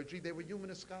Catholic clergy. They were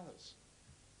humanist scholars.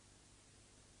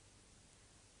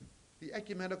 The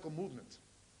ecumenical movement.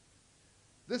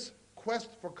 This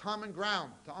quest for common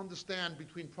ground to understand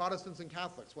between Protestants and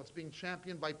Catholics, what's being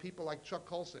championed by people like Chuck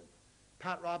Colson,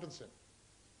 Pat Robinson,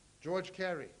 George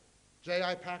Carey,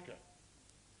 J.I. Packer.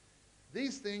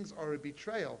 These things are a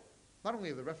betrayal, not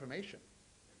only of the Reformation,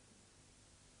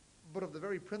 but of the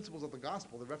very principles of the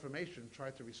gospel the Reformation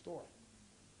tried to restore.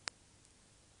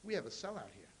 We have a sellout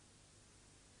here.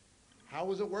 How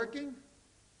is it working?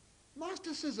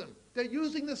 Gnosticism. They're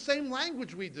using the same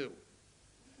language we do.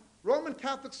 Roman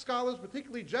Catholic scholars,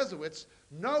 particularly Jesuits,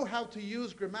 know how to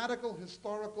use grammatical,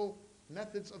 historical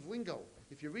methods of lingo.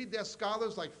 If you read their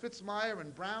scholars like Fitzmyer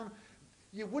and Brown,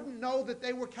 you wouldn't know that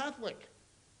they were Catholic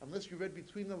unless you read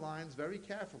between the lines very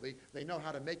carefully. They know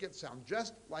how to make it sound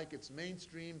just like it's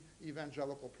mainstream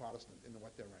evangelical Protestant in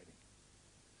what they're writing.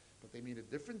 But they mean a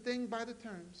different thing by the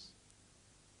terms.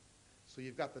 So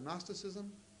you've got the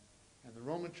Gnosticism, and the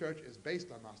Roman Church is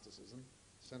based on Gnosticism,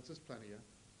 sensus plenior.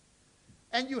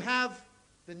 And you have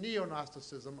the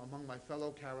neo-Gnosticism among my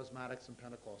fellow charismatics and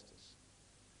Pentecostals.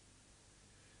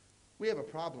 We have a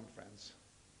problem, friends.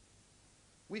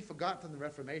 We've forgotten the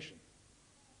Reformation,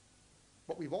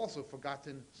 but we've also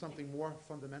forgotten something more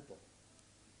fundamental.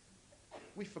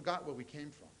 we forgot where we came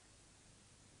from.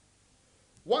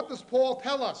 What does Paul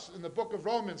tell us in the book of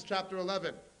Romans, chapter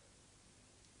 11?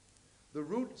 The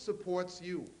root supports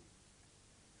you.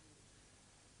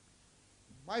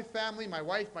 My family, my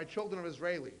wife, my children are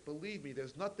Israeli. Believe me,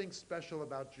 there's nothing special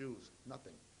about Jews.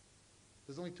 Nothing.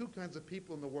 There's only two kinds of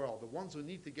people in the world, the ones who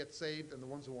need to get saved and the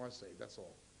ones who are saved. That's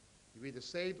all. You're either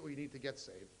saved or you need to get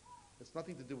saved. It's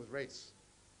nothing to do with race.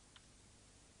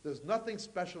 There's nothing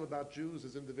special about Jews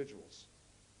as individuals.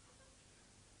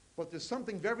 But there's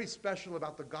something very special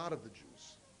about the God of the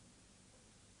Jews,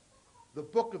 the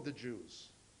book of the Jews,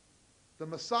 the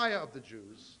Messiah of the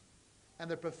Jews, and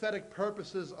the prophetic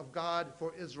purposes of God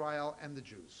for Israel and the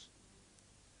Jews.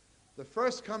 The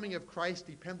first coming of Christ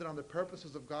depended on the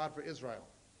purposes of God for Israel.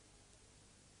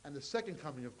 And the second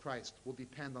coming of Christ will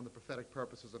depend on the prophetic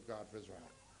purposes of God for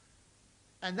Israel.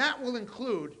 And that will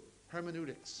include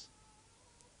hermeneutics.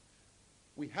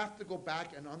 We have to go back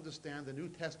and understand the New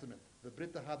Testament, the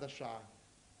Brit Hadashah,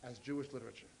 as Jewish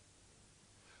literature.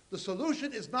 The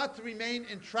solution is not to remain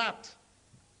entrapped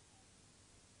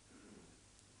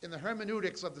in the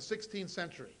hermeneutics of the 16th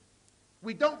century.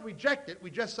 We don't reject it,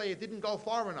 we just say it didn't go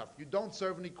far enough. You don't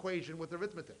serve an equation with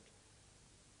arithmetic.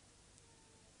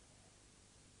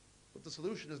 But the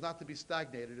solution is not to be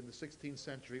stagnated in the 16th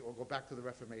century or go back to the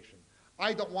Reformation.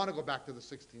 I don't want to go back to the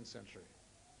 16th century.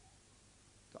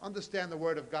 To understand the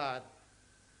Word of God,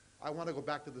 I want to go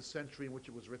back to the century in which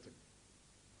it was written.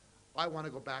 I want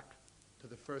to go back to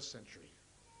the first century.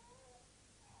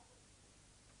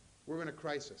 We're in a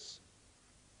crisis.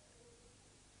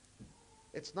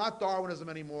 It's not Darwinism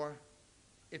anymore,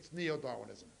 it's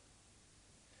neo-Darwinism.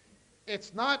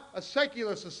 It's not a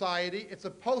secular society, it's a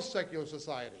post-secular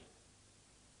society.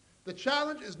 The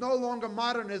challenge is no longer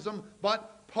modernism,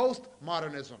 but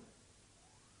post-modernism.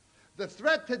 The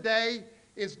threat today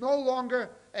is no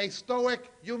longer a stoic,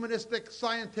 humanistic,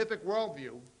 scientific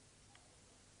worldview,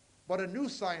 but a new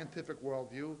scientific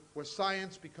worldview where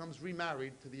science becomes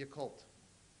remarried to the occult.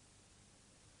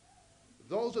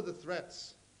 Those are the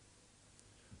threats.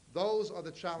 Those are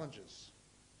the challenges.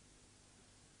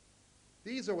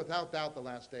 These are without doubt the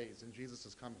last days, and Jesus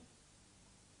is coming.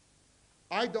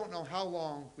 I don't know how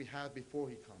long we have before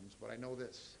he comes, but I know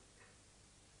this.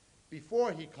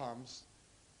 Before he comes,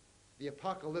 the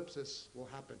apocalypse will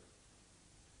happen.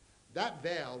 That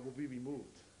veil will be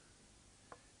removed.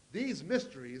 These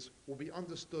mysteries will be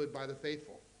understood by the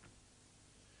faithful.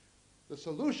 The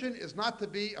solution is not to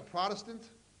be a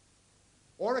Protestant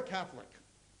or a Catholic.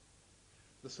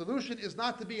 The solution is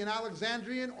not to be an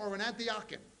Alexandrian or an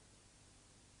Antiochian.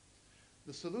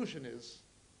 The solution is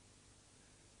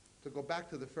to go back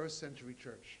to the first century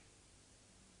church,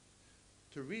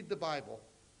 to read the Bible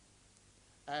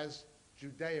as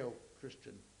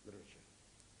Judeo-Christian literature.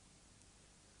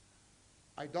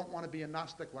 I don't want to be a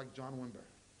Gnostic like John Wimber.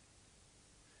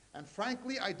 And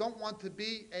frankly, I don't want to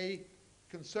be a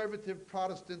conservative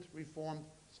Protestant Reformed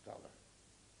scholar.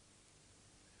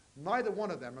 Neither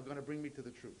one of them are going to bring me to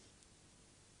the truth.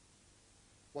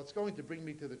 What's going to bring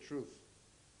me to the truth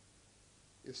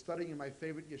is studying in my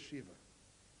favorite yeshiva,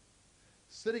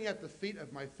 sitting at the feet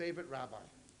of my favorite rabbi.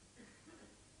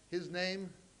 His name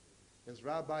is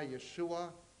Rabbi Yeshua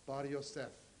Bar Yosef,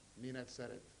 Min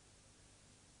Nazaret,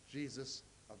 Jesus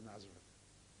of Nazareth.